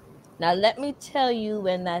 Now, let me tell you,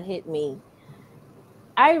 when that hit me,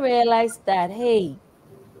 I realized that, hey,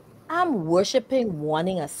 I'm worshiping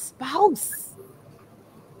wanting a spouse,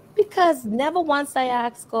 because never once I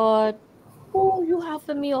asked God, who you have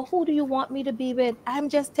for me, or who do you want me to be with? I'm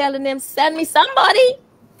just telling him, send me somebody.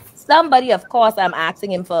 Somebody, of course, I'm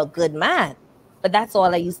asking him for a good man. But that's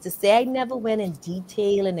all I used to say. I never went in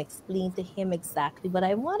detail and explained to him exactly what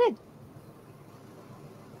I wanted.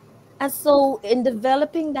 And so in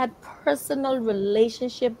developing that personal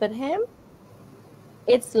relationship with him,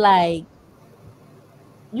 it's like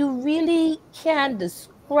you really can't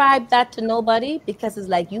describe that to nobody, because it's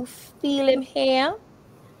like you feel him here,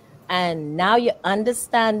 and now you're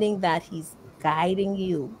understanding that he's guiding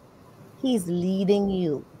you, he's leading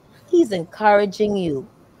you, he's encouraging you,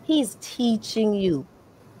 he's teaching you.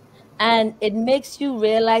 And it makes you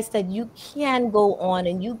realize that you can go on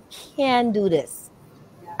and you can do this.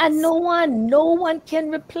 Yes. And no one can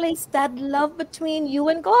replace that love between you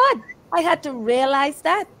and God. I had to realize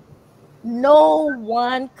that. No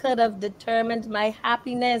one could have determined my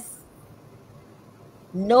happiness.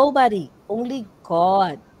 Nobody, only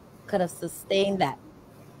God could have sustained that.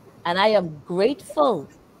 And I am grateful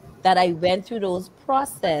that I went through those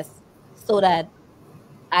processes, so that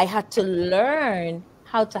I had to learn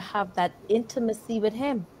how to have that intimacy with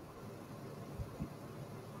him.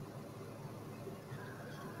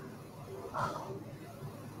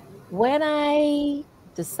 When I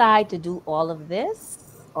decide to do all of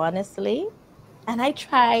this, honestly, and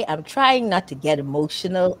I'm trying not to get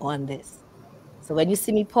emotional on this. So when you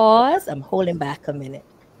see me pause, I'm holding back a minute.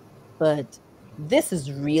 But this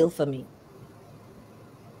is real for me.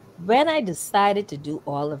 When I decided to do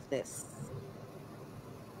all of this,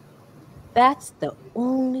 That's the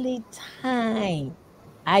only time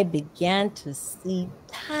I began to see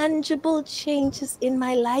tangible changes in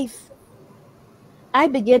my life. I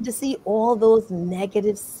began to see all those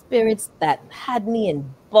negative spirits that had me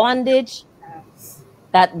in bondage,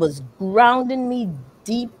 that was grounding me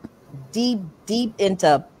deep, deep, deep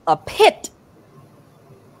into a pit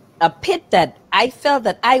that I felt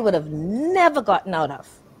that I would have never gotten out of.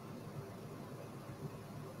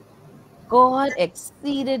 God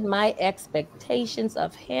exceeded my expectations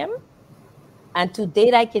of him. And to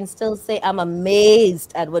date, I can still say I'm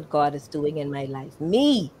amazed at what God is doing in my life.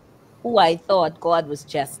 Me, who I thought God was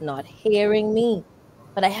just not hearing me.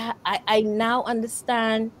 But I now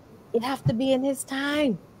understand it have to be in his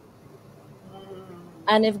time.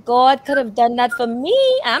 And if God could have done that for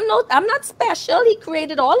me, I'm not special. He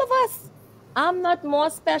created all of us. I'm not more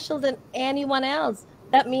special than anyone else.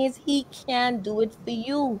 That means he can do it for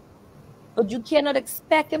you. But you cannot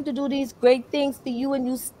expect him to do these great things for you and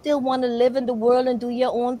you still want to live in the world and do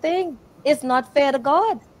your own thing. It's not fair to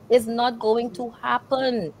God. It's not going to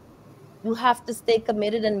happen. You have to stay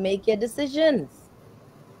committed and make your decisions.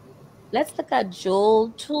 Let's look at Joel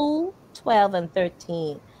 2, 12 and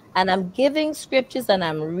 13. And I'm giving scriptures and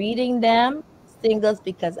I'm reading them, singles,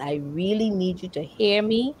 because I really need you to hear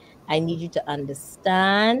me. I need you to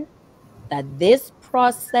understand that this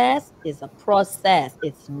process is a process.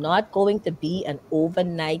 It's not going to be an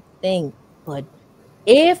overnight thing. But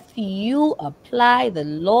if you apply the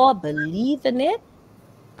law, believe in it,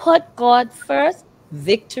 put God first,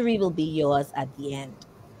 victory will be yours at the end.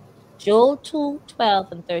 Joel 2,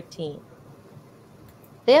 12 and 13.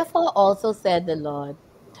 Therefore also said the Lord,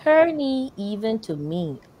 turn ye even to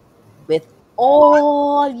me with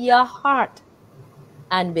all your heart,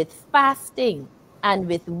 and with fasting, and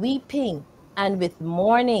with weeping, and with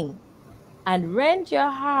mourning, and rend your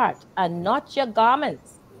heart, and not your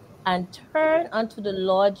garments, and turn unto the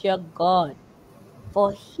Lord your God.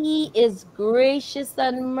 For he is gracious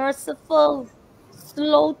and merciful,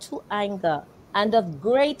 slow to anger, and of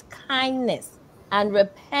great kindness, and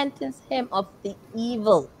repentance him of the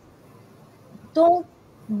evil. Don't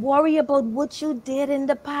worry about what you did in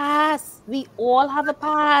the past. We all have a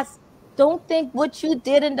past. Don't think what you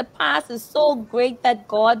did in the past is so great that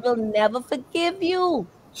God will never forgive you.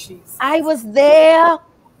 Jesus. I was there.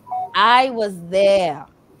 I was there.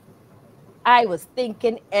 I was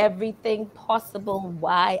thinking everything possible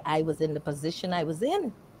why I was in the position I was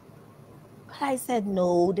in. But I said,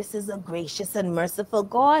 no, this is a gracious and merciful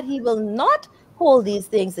God. He will not hold these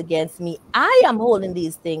things against me. I am holding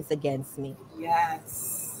these things against me.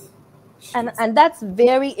 Yes. And that's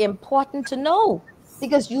very important to know,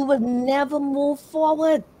 because you will never move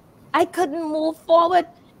forward. I couldn't move forward.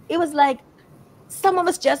 It was like some of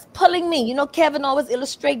us just pulling me. You know, Kevin always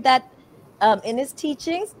illustrate that in his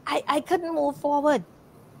teachings. I couldn't move forward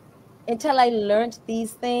until I learned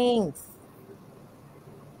these things.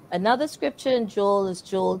 Another scripture in Joel is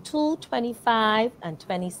Joel 2, 25 and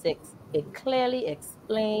 26. It clearly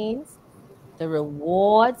explains the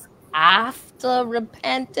rewards after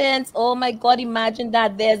repentance. Oh my God, imagine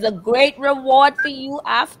that. There's a great reward for you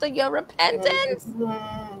after your repentance.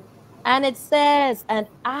 And it says, and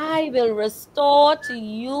I will restore to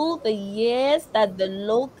you the years that the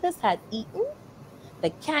locust had eaten, the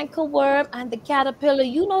cankerworm and the caterpillar.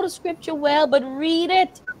 You know the scripture well, but read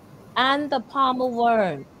it. And the palmer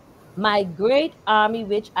worm, my great army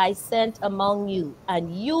which I sent among you,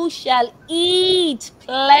 and you shall eat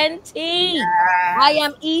plenty. Yes. I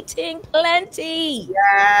am eating plenty.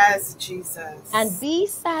 Yes, Jesus. And be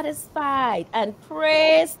satisfied and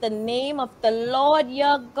praise the name of the Lord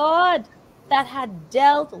your God that had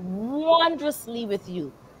dealt wondrously with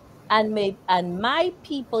you. And my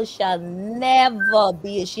people shall never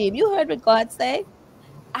be ashamed. You heard what God say?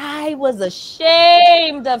 I was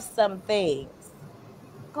ashamed of some things.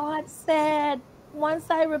 God said, once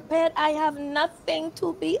I repent, I have nothing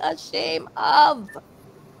to be ashamed of.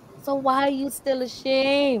 So why are you still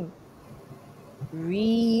ashamed?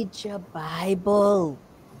 Read your Bible.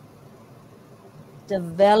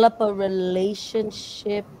 Develop a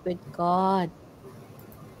relationship with God.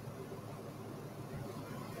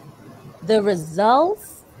 The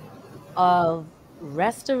results of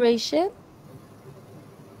restoration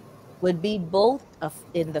would be both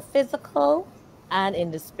in the physical and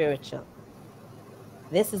in the spiritual.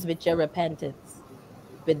 This is with your repentance.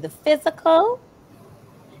 With the physical,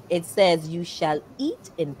 it says you shall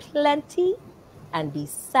eat in plenty and be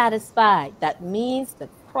satisfied. That means the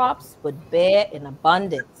crops would bear in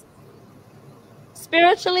abundance.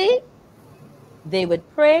 Spiritually, they would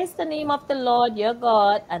praise the name of the Lord your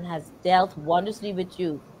God and has dealt wondrously with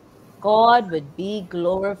you. God would be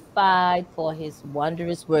glorified for his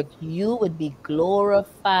wondrous work. You would be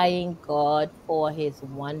glorifying God for his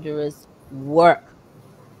wondrous work.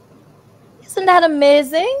 Isn't that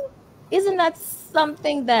amazing? Isn't that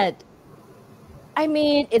something that, I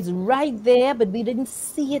mean, it's right there, but we didn't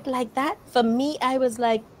see it like that. For me, I was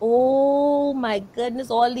like, oh my goodness,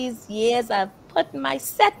 all these years I've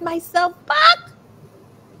set myself back.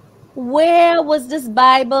 Where was this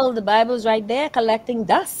Bible? The Bible's right there collecting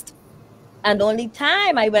dust. And the only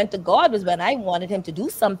time I went to God was when I wanted him to do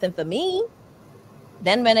something for me.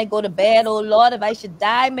 Then when I go to bed, oh Lord, if I should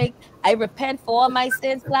die, I repent for all my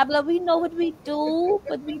sins, blah, blah. We know what we do,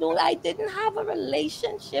 but I didn't have a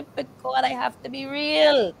relationship with God. I have to be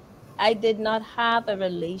real. I did not have a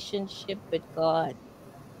relationship with God.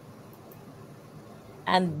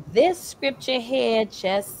 And this scripture here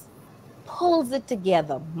just pulls it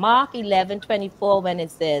together. Mark 11:24, when it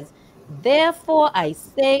says, therefore I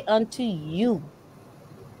say unto you,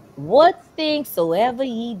 what things soever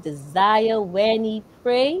ye desire when ye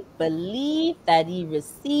pray, believe that ye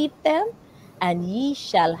receive them, and ye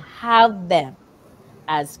shall have them.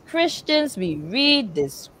 As Christians, we read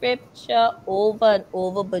this scripture over and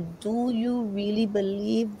over, but do you really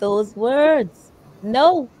believe those words?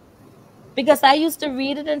 No. Because I used to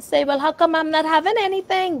read it and say, well, how come I'm not having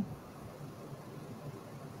anything?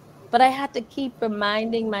 But I had to keep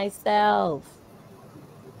reminding myself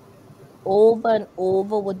over and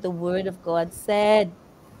over what the word of God said.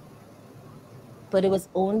 But it was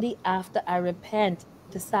only after I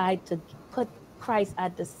decide to put Christ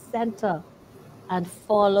at the center and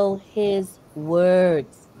follow his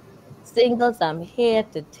words. Singles, I'm here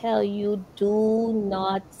to tell you, do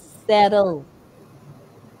not settle.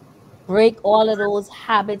 Break all of those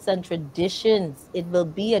habits and traditions. It will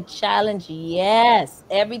be a challenge. Yes,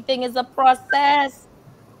 everything is a process.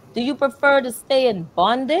 Do you prefer to stay in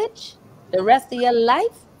bondage the rest of your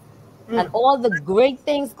life? And all the great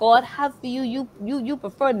things God has for you, you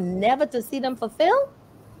prefer never to see them fulfilled?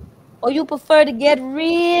 Or you prefer to get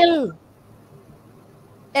real?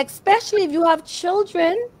 Especially if you have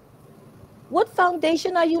children, what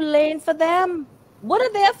foundation are you laying for them? What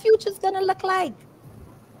are their futures going to look like?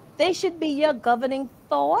 They should be your governing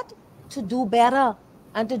thought to do better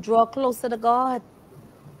and to draw closer to God.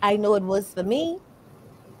 I know it was for me.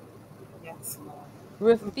 Yes, Lord.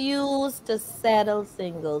 Refuse to settle,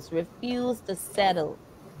 singles. Refuse to settle.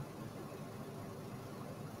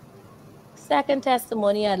 Second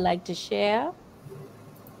testimony I'd like to share,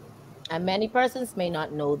 and many persons may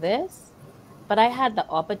not know this, but I had the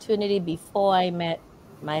opportunity before I met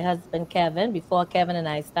my husband, Kevin, before Kevin and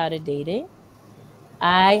I started dating,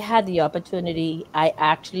 I had the opportunity, I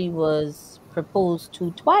actually was proposed to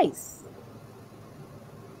twice.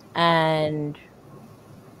 And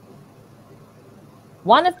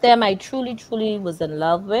one of them I truly, truly was in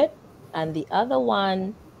love with, and the other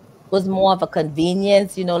one was more of a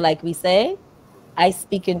convenience, like we say. I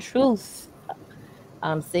speak in truth.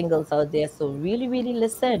 Singles out there, so really, really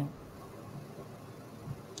listen.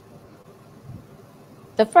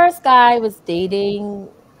 The first guy I was dating,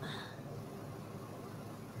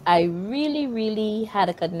 I really, really had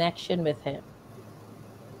a connection with him.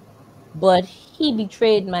 But he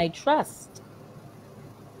betrayed my trust.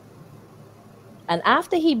 And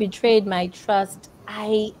after he betrayed my trust,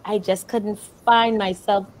 I just couldn't find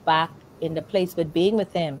myself back in the place with being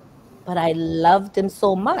with him. But I loved him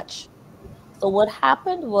so much. So what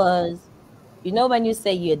happened was, when you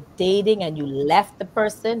say you're dating and you left the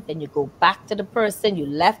person, then you go back to the person, you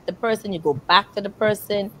left the person, you go back to the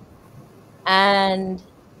person. And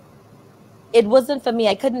it wasn't for me.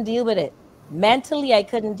 I couldn't deal with it. Mentally, I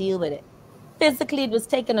couldn't deal with it. Physically, it was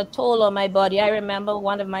taking a toll on my body. I remember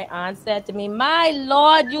one of my aunts said to me, my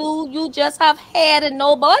Lord, you just have head and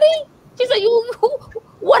no body? She said,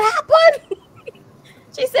 what happened?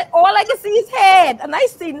 She said, all I can see is head and I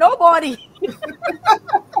see no body.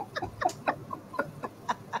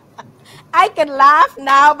 I can laugh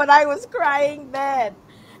now, but I was crying then.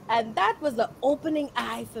 And that was an opening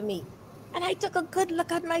eye for me. And I took a good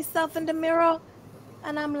look at myself in the mirror.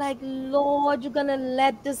 And I'm like, Lord, you're going to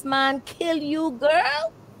let this man kill you,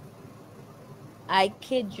 girl? I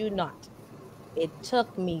kid you not. It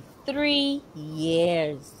took me 3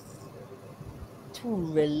 years to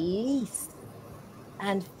release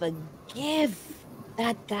and forgive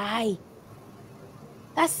that guy.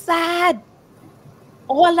 That's sad.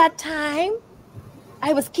 All that time,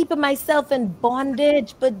 I was keeping myself in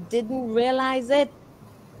bondage, but didn't realize it.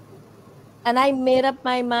 And I made up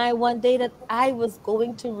my mind one day that I was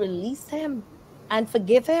going to release him and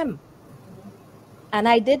forgive him. And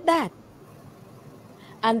I did that.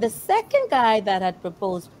 And the second guy that had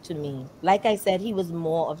proposed to me, like I said, he was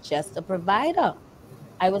more of just a provider.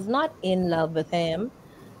 I was not in love with him.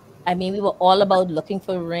 I mean, we were all about looking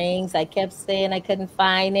for rings. I kept saying I couldn't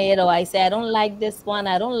find it, or I said, I don't like this one,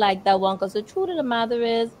 I don't like that one. Because the truth of the matter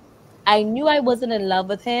is, I knew I wasn't in love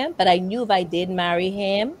with him, but I knew if I did marry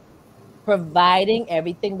him, providing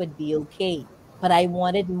everything would be okay. But I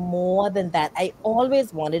wanted more than that. I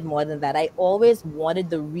always wanted more than that. I always wanted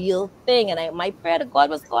the real thing. And my prayer to God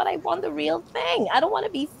was, God, I want the real thing. I don't want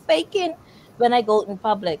to be faking when I go in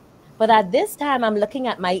public. But at this time, I'm looking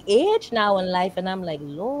at my age now in life, and I'm like,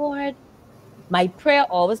 Lord, my prayer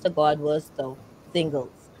always to God was the singles.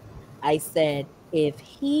 I said, if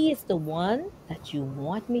he is the one that you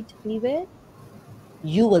want me to be with,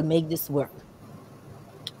 you will make this work.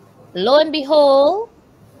 Lo and behold,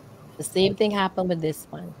 the same thing happened with this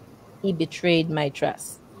one. He betrayed my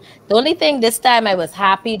trust. The only thing this time I was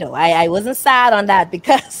happy though. I wasn't sad on that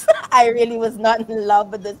because I really was not in love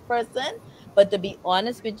with this person. But to be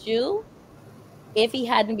honest with you, if he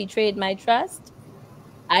hadn't betrayed my trust,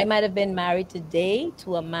 I might have been married today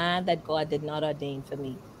to a man that God did not ordain for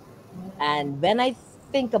me. And when I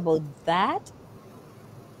think about that,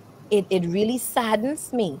 it really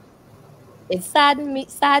saddens me. It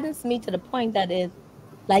saddens me to the point that is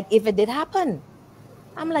like, if it did happen,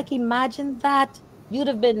 I'm like, imagine that. You'd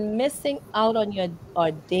have been missing out on your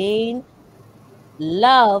ordained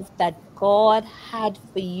love that God had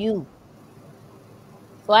for you.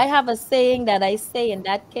 So I have a saying that I say, in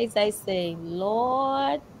that case, I say,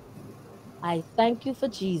 Lord, I thank you for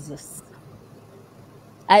Jesus.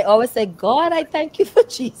 I always say, God, I thank you for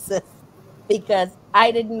Jesus, because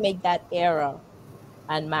I didn't make that error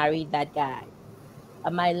and married that guy.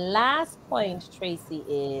 And my last point, Tracey,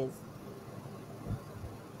 is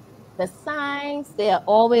the signs. There are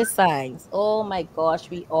always signs. Oh my gosh,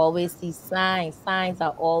 we always see signs. Signs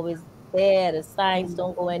are always there. The signs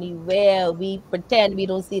don't go anywhere. We pretend we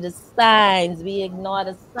don't see the signs. We ignore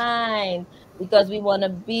the signs because we want to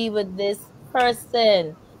be with this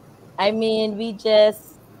person. I mean,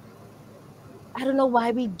 I don't know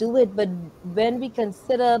why we do it, but when we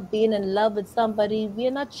consider being in love with somebody, we're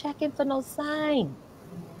not checking for no sign.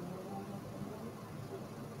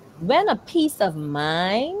 When a peace of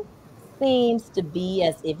mind seems to be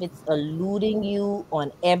as if it's eluding you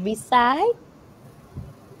on every side,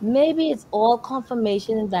 maybe it's all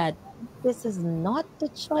confirmation that this is not the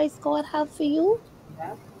choice God has for you.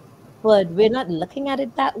 Yeah. But we're not looking at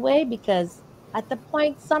it that way, because at the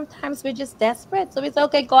point, sometimes we're just desperate. So it's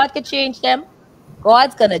okay, God could change them.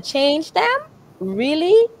 God's going to change them?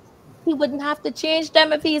 Really? He wouldn't have to change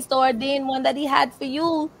them if he's the ordained one that he had for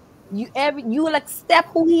you. You will accept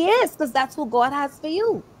who he is, because that's who God has for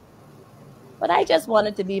you. But I just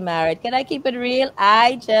wanted to be married. Can I keep it real?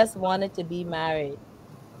 I just wanted to be married.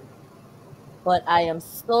 But I am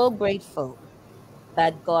so grateful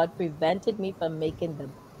that God prevented me from making the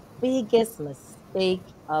biggest mistake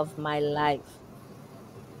of my life.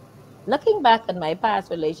 Looking back at my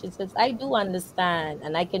past relationships, I do understand,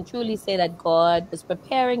 and I can truly say that God was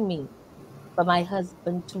preparing me for my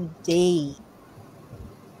husband today.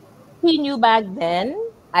 He knew back then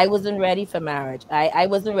I wasn't ready for marriage. I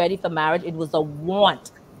wasn't ready for marriage. It was a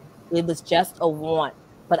want. It was just a want,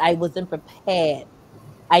 but I wasn't prepared.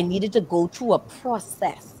 I needed to go through a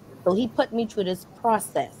process. So he put me through this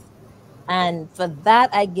process. And for that,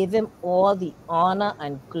 I give him all the honor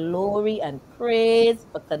and glory and praise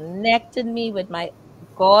for connecting me with my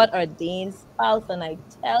God ordained spouse. And I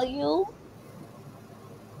tell you,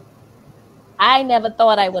 I never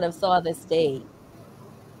thought I would have saw this day.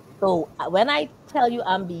 So when I tell you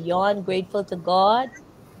I'm beyond grateful to God,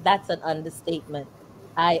 that's an understatement.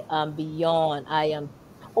 I am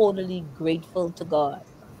totally grateful to God.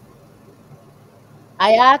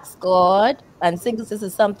 I asked God, and since this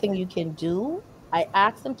is something you can do, I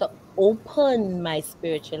asked him to open my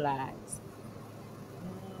spiritual eyes.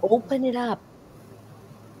 Open it up.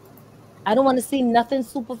 I don't want to see nothing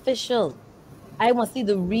superficial. I want to see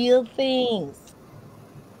the real things.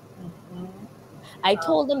 I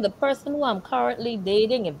told him, the person who I'm currently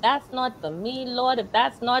dating, if that's not for me, Lord, if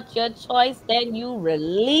that's not your choice, then you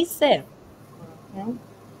release him.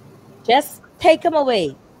 Just take him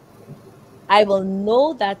away. I will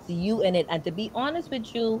know that's you in it. And to be honest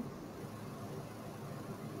with you,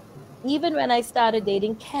 even when I started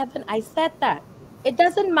dating Kevin, I said that. It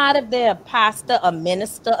doesn't matter if they're a pastor, a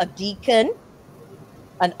minister, a deacon,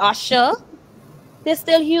 an usher. They're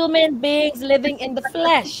still human beings living in the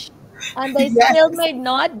flesh. And they Yes. still may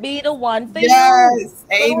not be the one for you. Yes.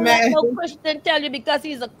 So don't let Amen. no Christian tell you because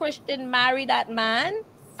he's a Christian, marry that man.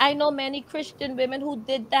 I know many Christian women who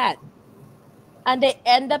did that. and they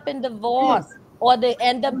end up in divorce, or they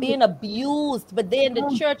end up being abused, but they're in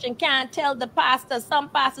the church and can't tell the pastor. Some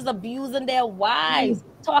pastors abusing their wives,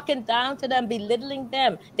 talking down to them, belittling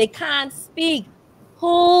them. They can't speak.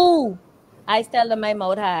 Who? I tell them my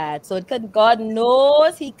mouth hard. So God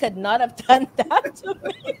knows he could not have done that to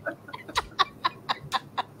me.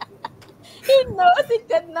 He knows he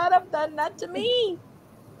could not have done that to me.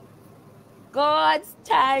 God's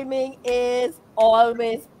timing is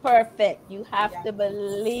always perfect. You have to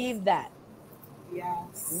believe that.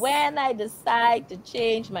 Yes. When I decide to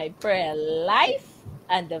change my prayer life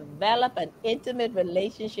and develop an intimate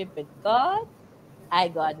relationship with God, I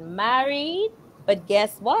got married. But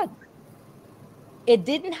guess what? It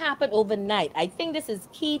didn't happen overnight. I think this is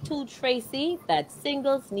key to, Tracey, that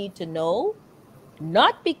singles need to know.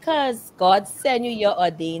 Not because God sent you your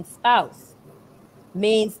ordained spouse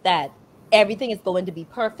means that everything is going to be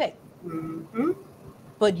perfect.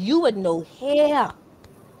 But you would know here,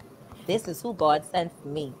 this is who God sent for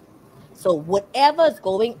me. So whatever is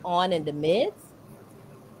going on in the midst,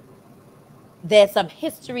 there's some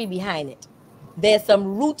history behind it. There's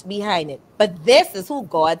some root behind it. But this is who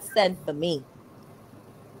God sent for me.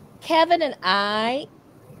 Kevin and I,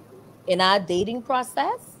 in our dating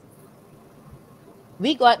process,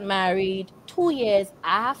 we got married 2 years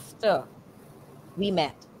after we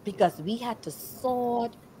met because we had to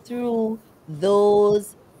sort through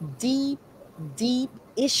those deep, deep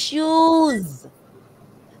issues.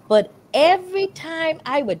 But every time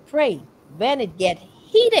I would pray, when it get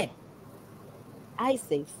heated, I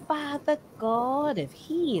say, Father God, if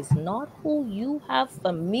he is not who you have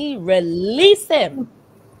for me, release him.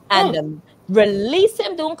 And release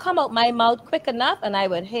him don't come out my mouth quick enough. And I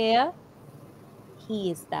would hear,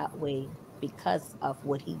 he is that way because of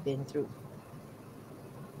what he's been through.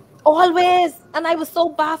 Always. And I was so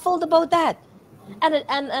baffled about that.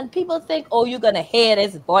 And people think, oh, you're going to hear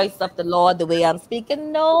this voice of the Lord the way I'm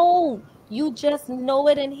speaking. No, you just know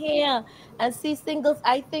it in here. And see, singles,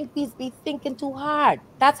 I think we be thinking too hard.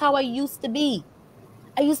 That's how I used to be.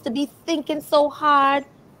 I used to be thinking so hard.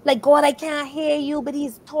 Like, God, I can't hear you, but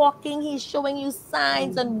he's talking. He's showing you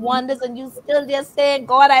signs and wonders. And you still just saying,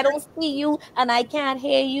 God, I don't see you and I can't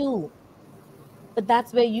hear you. But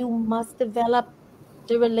that's where you must develop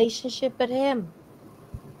the relationship with him.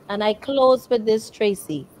 And I close with this,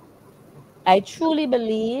 Tracey. I truly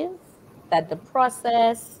believe that the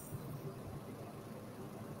process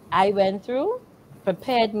I went through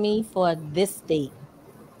prepared me for this day,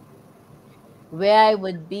 where I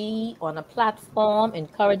would be on a platform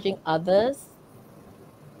encouraging others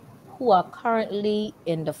who are currently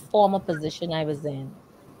in the former position I was in.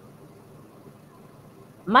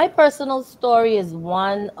 My personal story is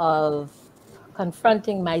one of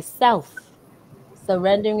confronting myself,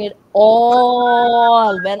 surrendering it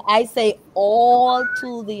all. When I say all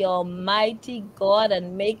to the Almighty God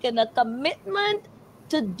and making a commitment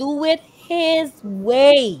to do it his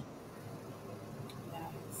way.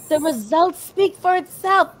 The results speak for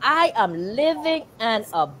itself. I am living an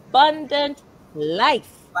abundant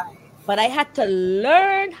life. But I had to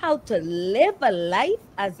learn how to live a life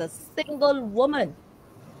as a single woman.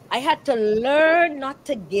 I had to learn not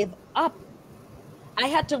to give up. I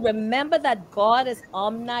had to remember that God is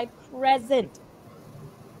omnipresent.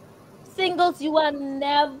 Singles, you are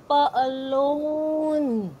never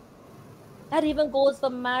alone. That even goes for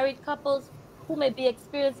married couples who may be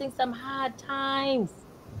experiencing some hard times.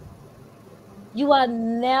 You are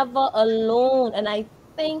never alone. And I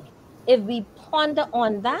think if we ponder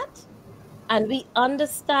on that and we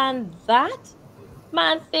understand that,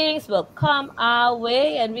 man, things will come our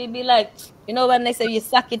way and we'll be like, you know, when they say you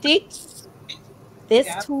suck your teeth, this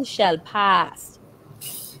too shall pass.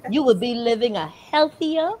 You will be living a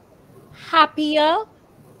healthier, happier,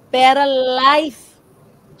 better life.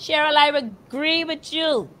 Cheryl, I agree with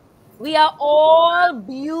you. We are all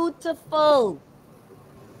beautiful.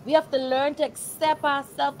 We have to learn to accept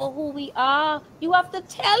ourselves for who we are. You have to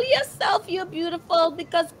tell yourself you're beautiful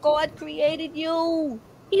because God created you.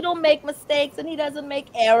 He don't make mistakes and he doesn't make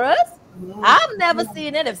errors. I've never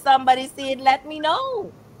seen it. If somebody see it, let me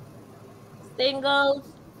know. Singles,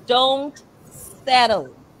 don't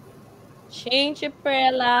settle. Change your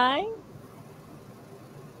prayer line.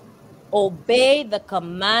 Obey the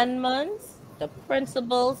commandments, the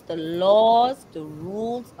principles, the laws, the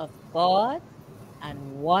rules of God,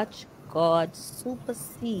 and watch God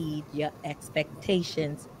supersede your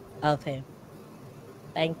expectations of him.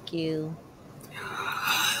 Thank you.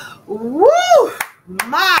 Woo!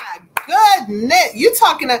 My goodness. You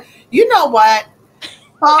talking to, you know what?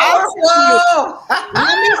 Let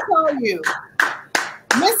me tell you.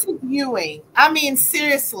 Mrs. Ewing, I mean,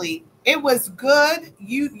 seriously, It was good.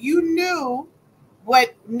 You knew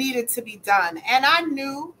what needed to be done. And I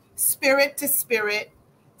knew spirit to spirit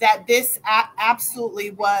that this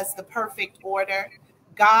absolutely was the perfect order.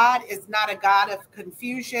 God is not a God of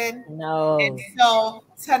confusion. No. And so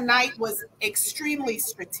tonight was extremely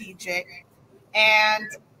strategic. And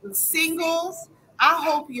singles, I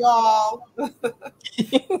hope y'all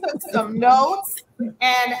took some notes.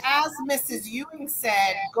 And as Mrs. Ewing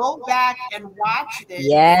said, go back and watch this.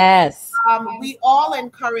 Yes. We all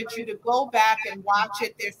encourage you to go back and watch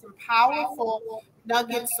it. There's some powerful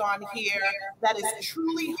nuggets on here that is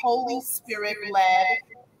truly Holy Spirit led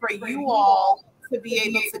for you all to be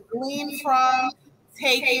able to glean from,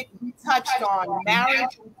 take it. We touched on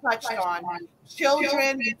marriage, we touched on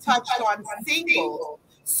children, we touched on singles.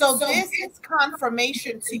 So this is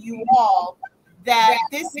confirmation to you all that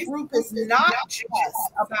this group is not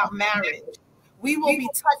just about marriage. We will be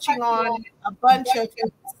touching on a bunch of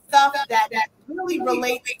stuff that really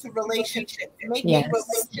relates to relationships, making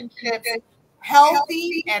relationships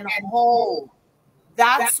healthy and whole.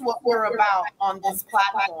 That's what we're about on this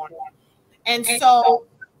platform. And so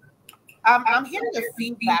I'm hearing the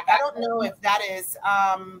feedback. I don't know if that is,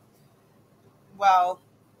 I'm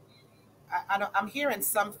hearing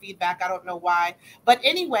some feedback. I don't know why. But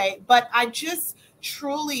anyway, I just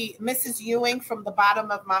truly, Mrs. Ewing, from the bottom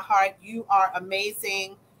of my heart, you are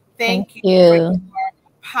amazing. Thank you for your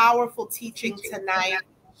powerful teaching tonight.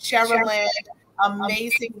 Sherilyn,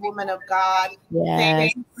 amazing woman of God. Yes.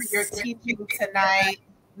 Thank you for your teaching tonight.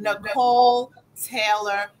 Nicole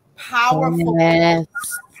Taylor, powerful,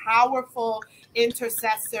 powerful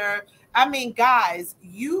intercessor. I mean, guys,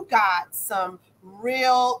 you got some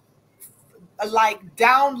real like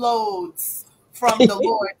downloads from the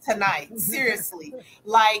Lord tonight. Seriously,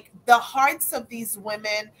 like the hearts of these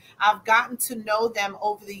women, I've gotten to know them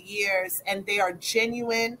over the years, and they are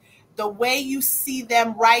genuine. The way you see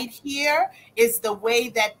them right here is the way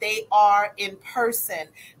that they are in person.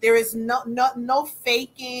 There is no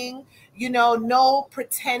faking, you know, no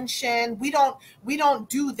pretension. We don't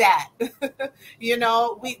do that. You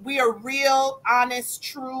know, we are real, honest,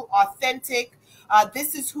 true, authentic.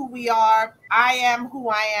 This is who we are. I am who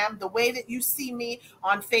I am. The way that you see me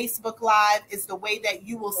on Facebook Live is the way that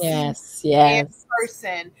you will see me in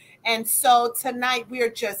person. And so tonight we are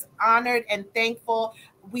just honored and thankful.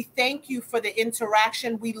 We thank you for the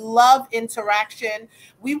interaction. We love interaction.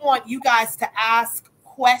 We want you guys to ask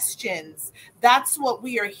questions. That's what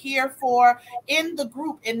we are here for in the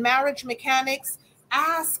group, in Marriage Mechanix.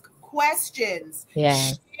 Ask questions.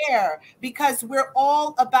 Share, because we're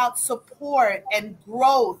all about support and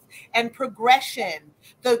growth and progression.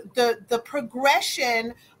 The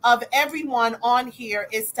progression of everyone on here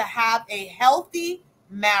is to have a healthy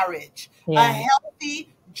marriage, a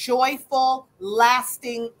healthy, joyful,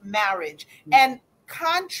 lasting marriage. And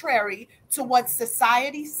contrary to what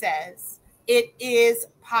society says, it is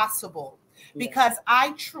possible. Because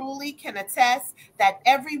I truly can attest that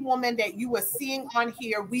every woman that you are seeing on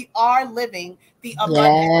here, we are living the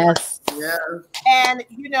abundance. Yes. And,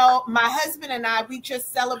 you know, my husband and I, we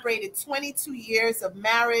just celebrated 22 years of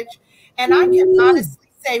marriage. And I can honestly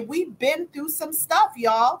say we've been through some stuff,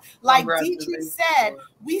 y'all. Like Deidre said,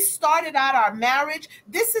 we started out our marriage.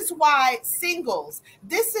 This is why singles,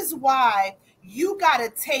 this is why you got to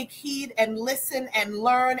take heed and listen and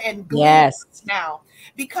learn and glean now.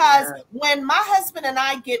 Because when my husband and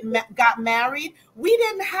I got married, we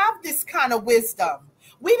didn't have this kind of wisdom.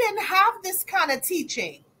 We didn't have this kind of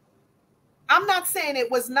teaching. I'm not saying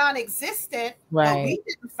it was non-existent, but we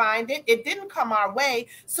didn't find it. It didn't come our way.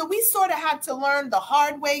 So we sort of had to learn the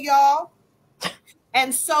hard way, y'all.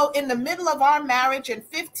 And so in the middle of our marriage in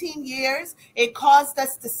 15 years, it caused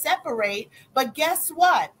us to separate. But guess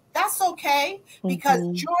what? That's okay, because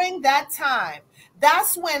during that time,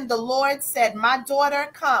 that's when the Lord said, my daughter,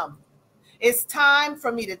 come. It's time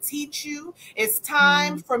for me to teach you. It's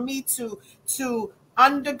time for me to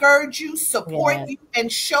undergird you, support you,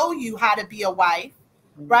 and show you how to be a wife,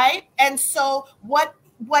 right? And so what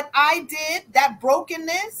I did, that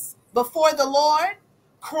brokenness before the Lord,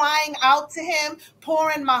 crying out to him,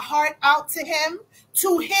 pouring my heart out to him,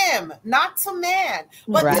 not to man,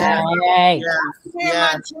 but to where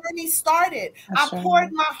my journey started. I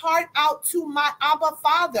poured my heart out to my Abba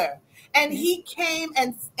Father, and he came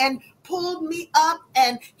and pulled me up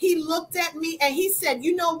and he looked at me and he said,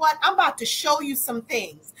 you know what? I'm about to show you some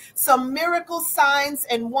things, some miracle signs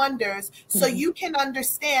and wonders, so you can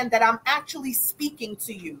understand that I'm actually speaking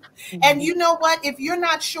to you. And you know what? If you're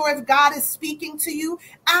not sure if God is speaking to you,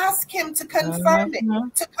 ask him to confirm it,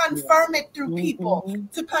 to confirm it through people,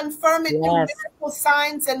 to confirm it through miracle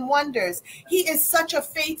signs and wonders. He is such a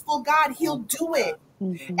faithful God. He'll do it.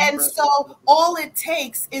 And so all it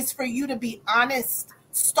takes is for you to be honest.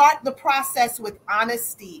 Start the process with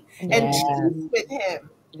honesty and truth with him.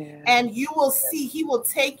 And you will see he will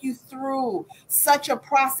take you through such a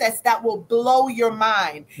process that will blow your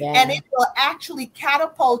mind. And it will actually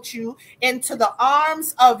catapult you into the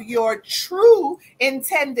arms of your true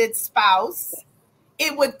intended spouse.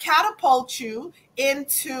 It would catapult you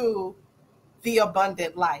into the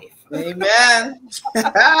abundant life. Amen.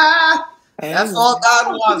 That's all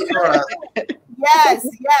God wants for us. Yes,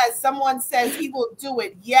 yes. Someone says he will do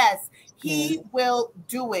it. Yes, he will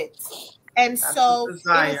do it. And that's so it is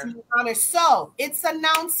an honor. So it's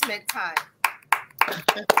announcement time.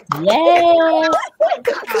 Yes.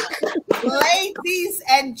 Ladies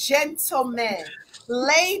and gentlemen,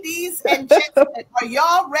 are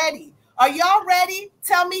y'all ready? Are y'all ready?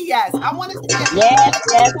 Tell me yes. I want to see it. Yes.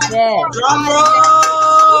 Drum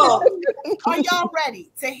roll. Are y'all ready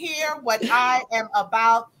to hear what I am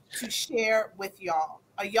about to share with y'all?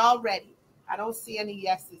 Are y'all ready? I don't see any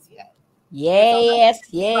yeses yet. Yes.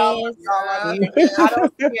 I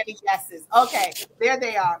don't see any yeses. Okay, there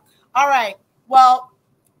they are. All right. Well,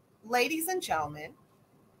 ladies and gentlemen,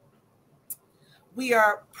 we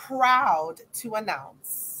are proud to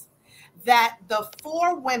announce that the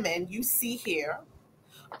 4 women you see here,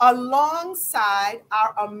 alongside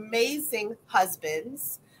our amazing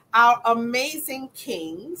husbands, our amazing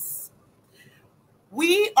kings,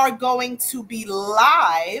 we are going to be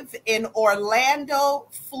live in Orlando,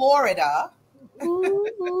 Florida.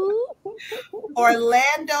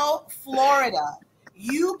 Orlando, Florida.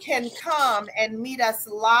 You can come and meet us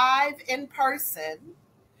live in person.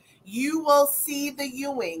 You will see the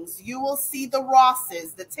Ewings, you will see the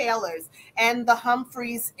Rosses, the Taylors, and the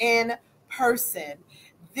Humphreys in person.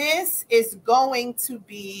 This is going to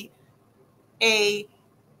be a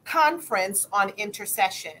conference on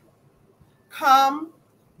intercession. Come,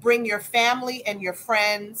 bring your family and your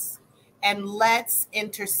friends, and let's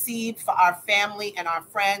intercede for our family and our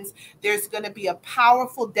friends. There's going to be a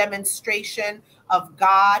powerful demonstration of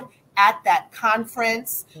God at that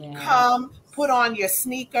conference. Come, put on your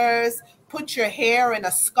sneakers, put your hair in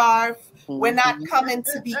a scarf. We're not coming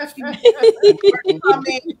to be cute. We're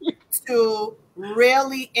coming to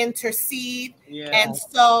really intercede. And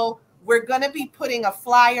so we're going to be putting a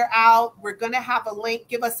flyer out. We're going to have a link.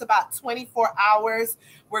 Give us about 24 hours.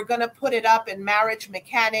 We're going to put it up in Marriage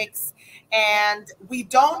Mechanix. And we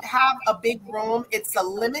don't have a big room. It's a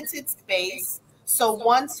limited space. So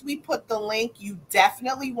once we put the link, you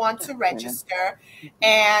definitely want to register.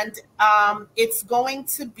 And it's going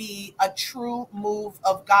to be a true move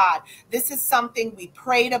of God. This is something we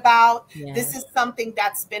prayed about. This is something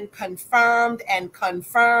that's been confirmed and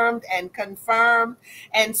confirmed and confirmed.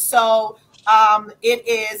 And so it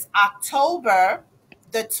is October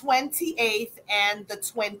the 28th and the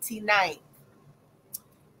 29th.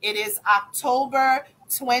 It is October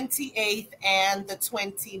 28th and the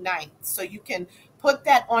 29th. So you can put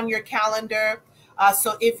that on your calendar.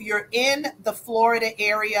 So if you're in the Florida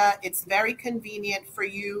area, it's very convenient for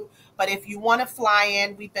you. But if you want to fly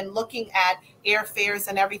in, we've been looking at airfares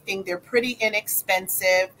and everything. They're pretty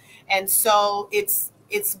inexpensive. And so it's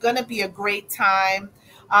going to be a great time.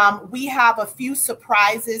 We have a few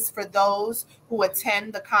surprises for those who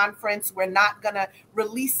attend the conference. We're not going to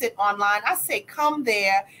release it online. I say come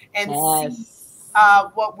there and see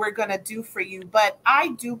what we're going to do for you. But I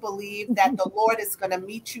do believe that the Lord is going to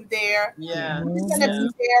meet you there. He's going to be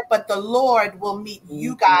there, but the Lord will meet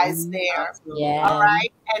you guys there. All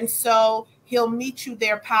right. And so he'll meet you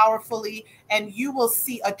there powerfully, and you will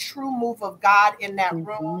see a true move of God in that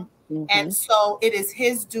room. And so it is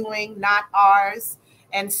his doing, not ours.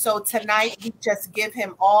 And so tonight we just give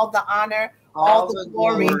him all the honor, all the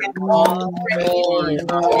glory, and all the praise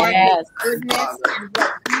for his goodness and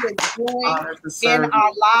what he is doing in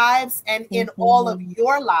our lives and in all of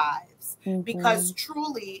your lives. Because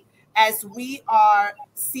truly, as we are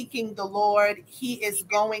seeking the Lord, he is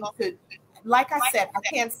going to, like I said, I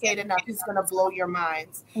can't say it enough, he's going to blow your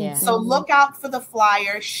minds. So look out for the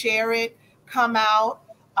flyer, share it, come out,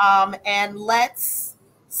 and let's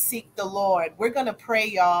seek the Lord. We're going to pray,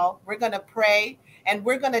 y'all. We're going to pray, and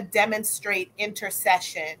we're going to demonstrate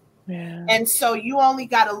intercession. And so you only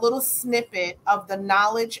got a little snippet of the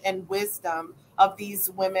knowledge and wisdom of these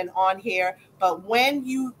women on here. But when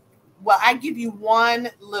you, I give y'all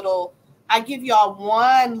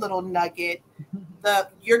one little nugget.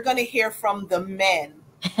 You're going to hear from the men.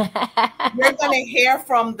 You're going to hear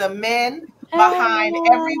from the men behind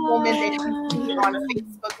every woman that you see on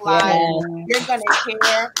Facebook Live. Yes. You're going to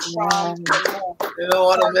hear from the men. You don't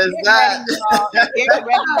want to miss Ready, that. Get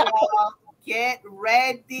ready, y'all. Get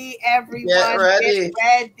ready, everyone. Get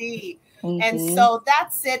ready. And so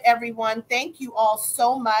that's it, everyone. Thank you all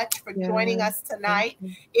so much for joining us tonight.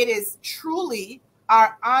 It is truly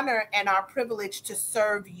our honor and our privilege to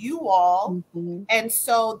serve you all. And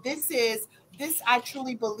so this I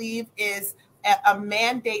truly believe is a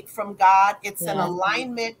mandate from God. It's an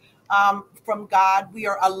alignment from God. We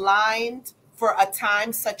are aligned for a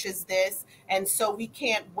time such as this. And so we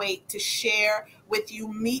can't wait to share with you,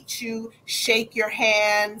 meet you, shake your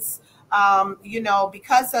hands.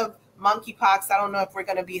 Because of monkeypox, I don't know if we're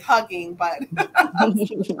going to be hugging, but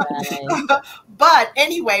but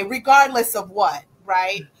anyway, regardless of what,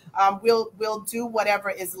 right? We'll do whatever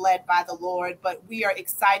is led by the Lord, but we are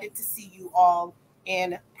excited to see you all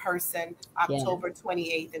in person October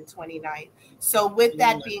 28th and 29th. So with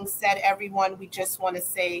that being said, everyone, we just want to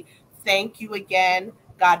say thank you again.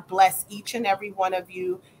 God bless each and every one of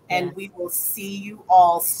you. And we will see you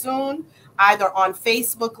all soon, either on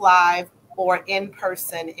Facebook Live or in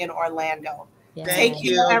person in Orlando. Thank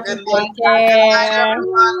you. Everyone. Good night,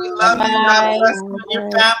 everyone. We love you. God bless you and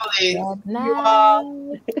your family. Good night. You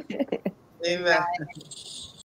all. Amen.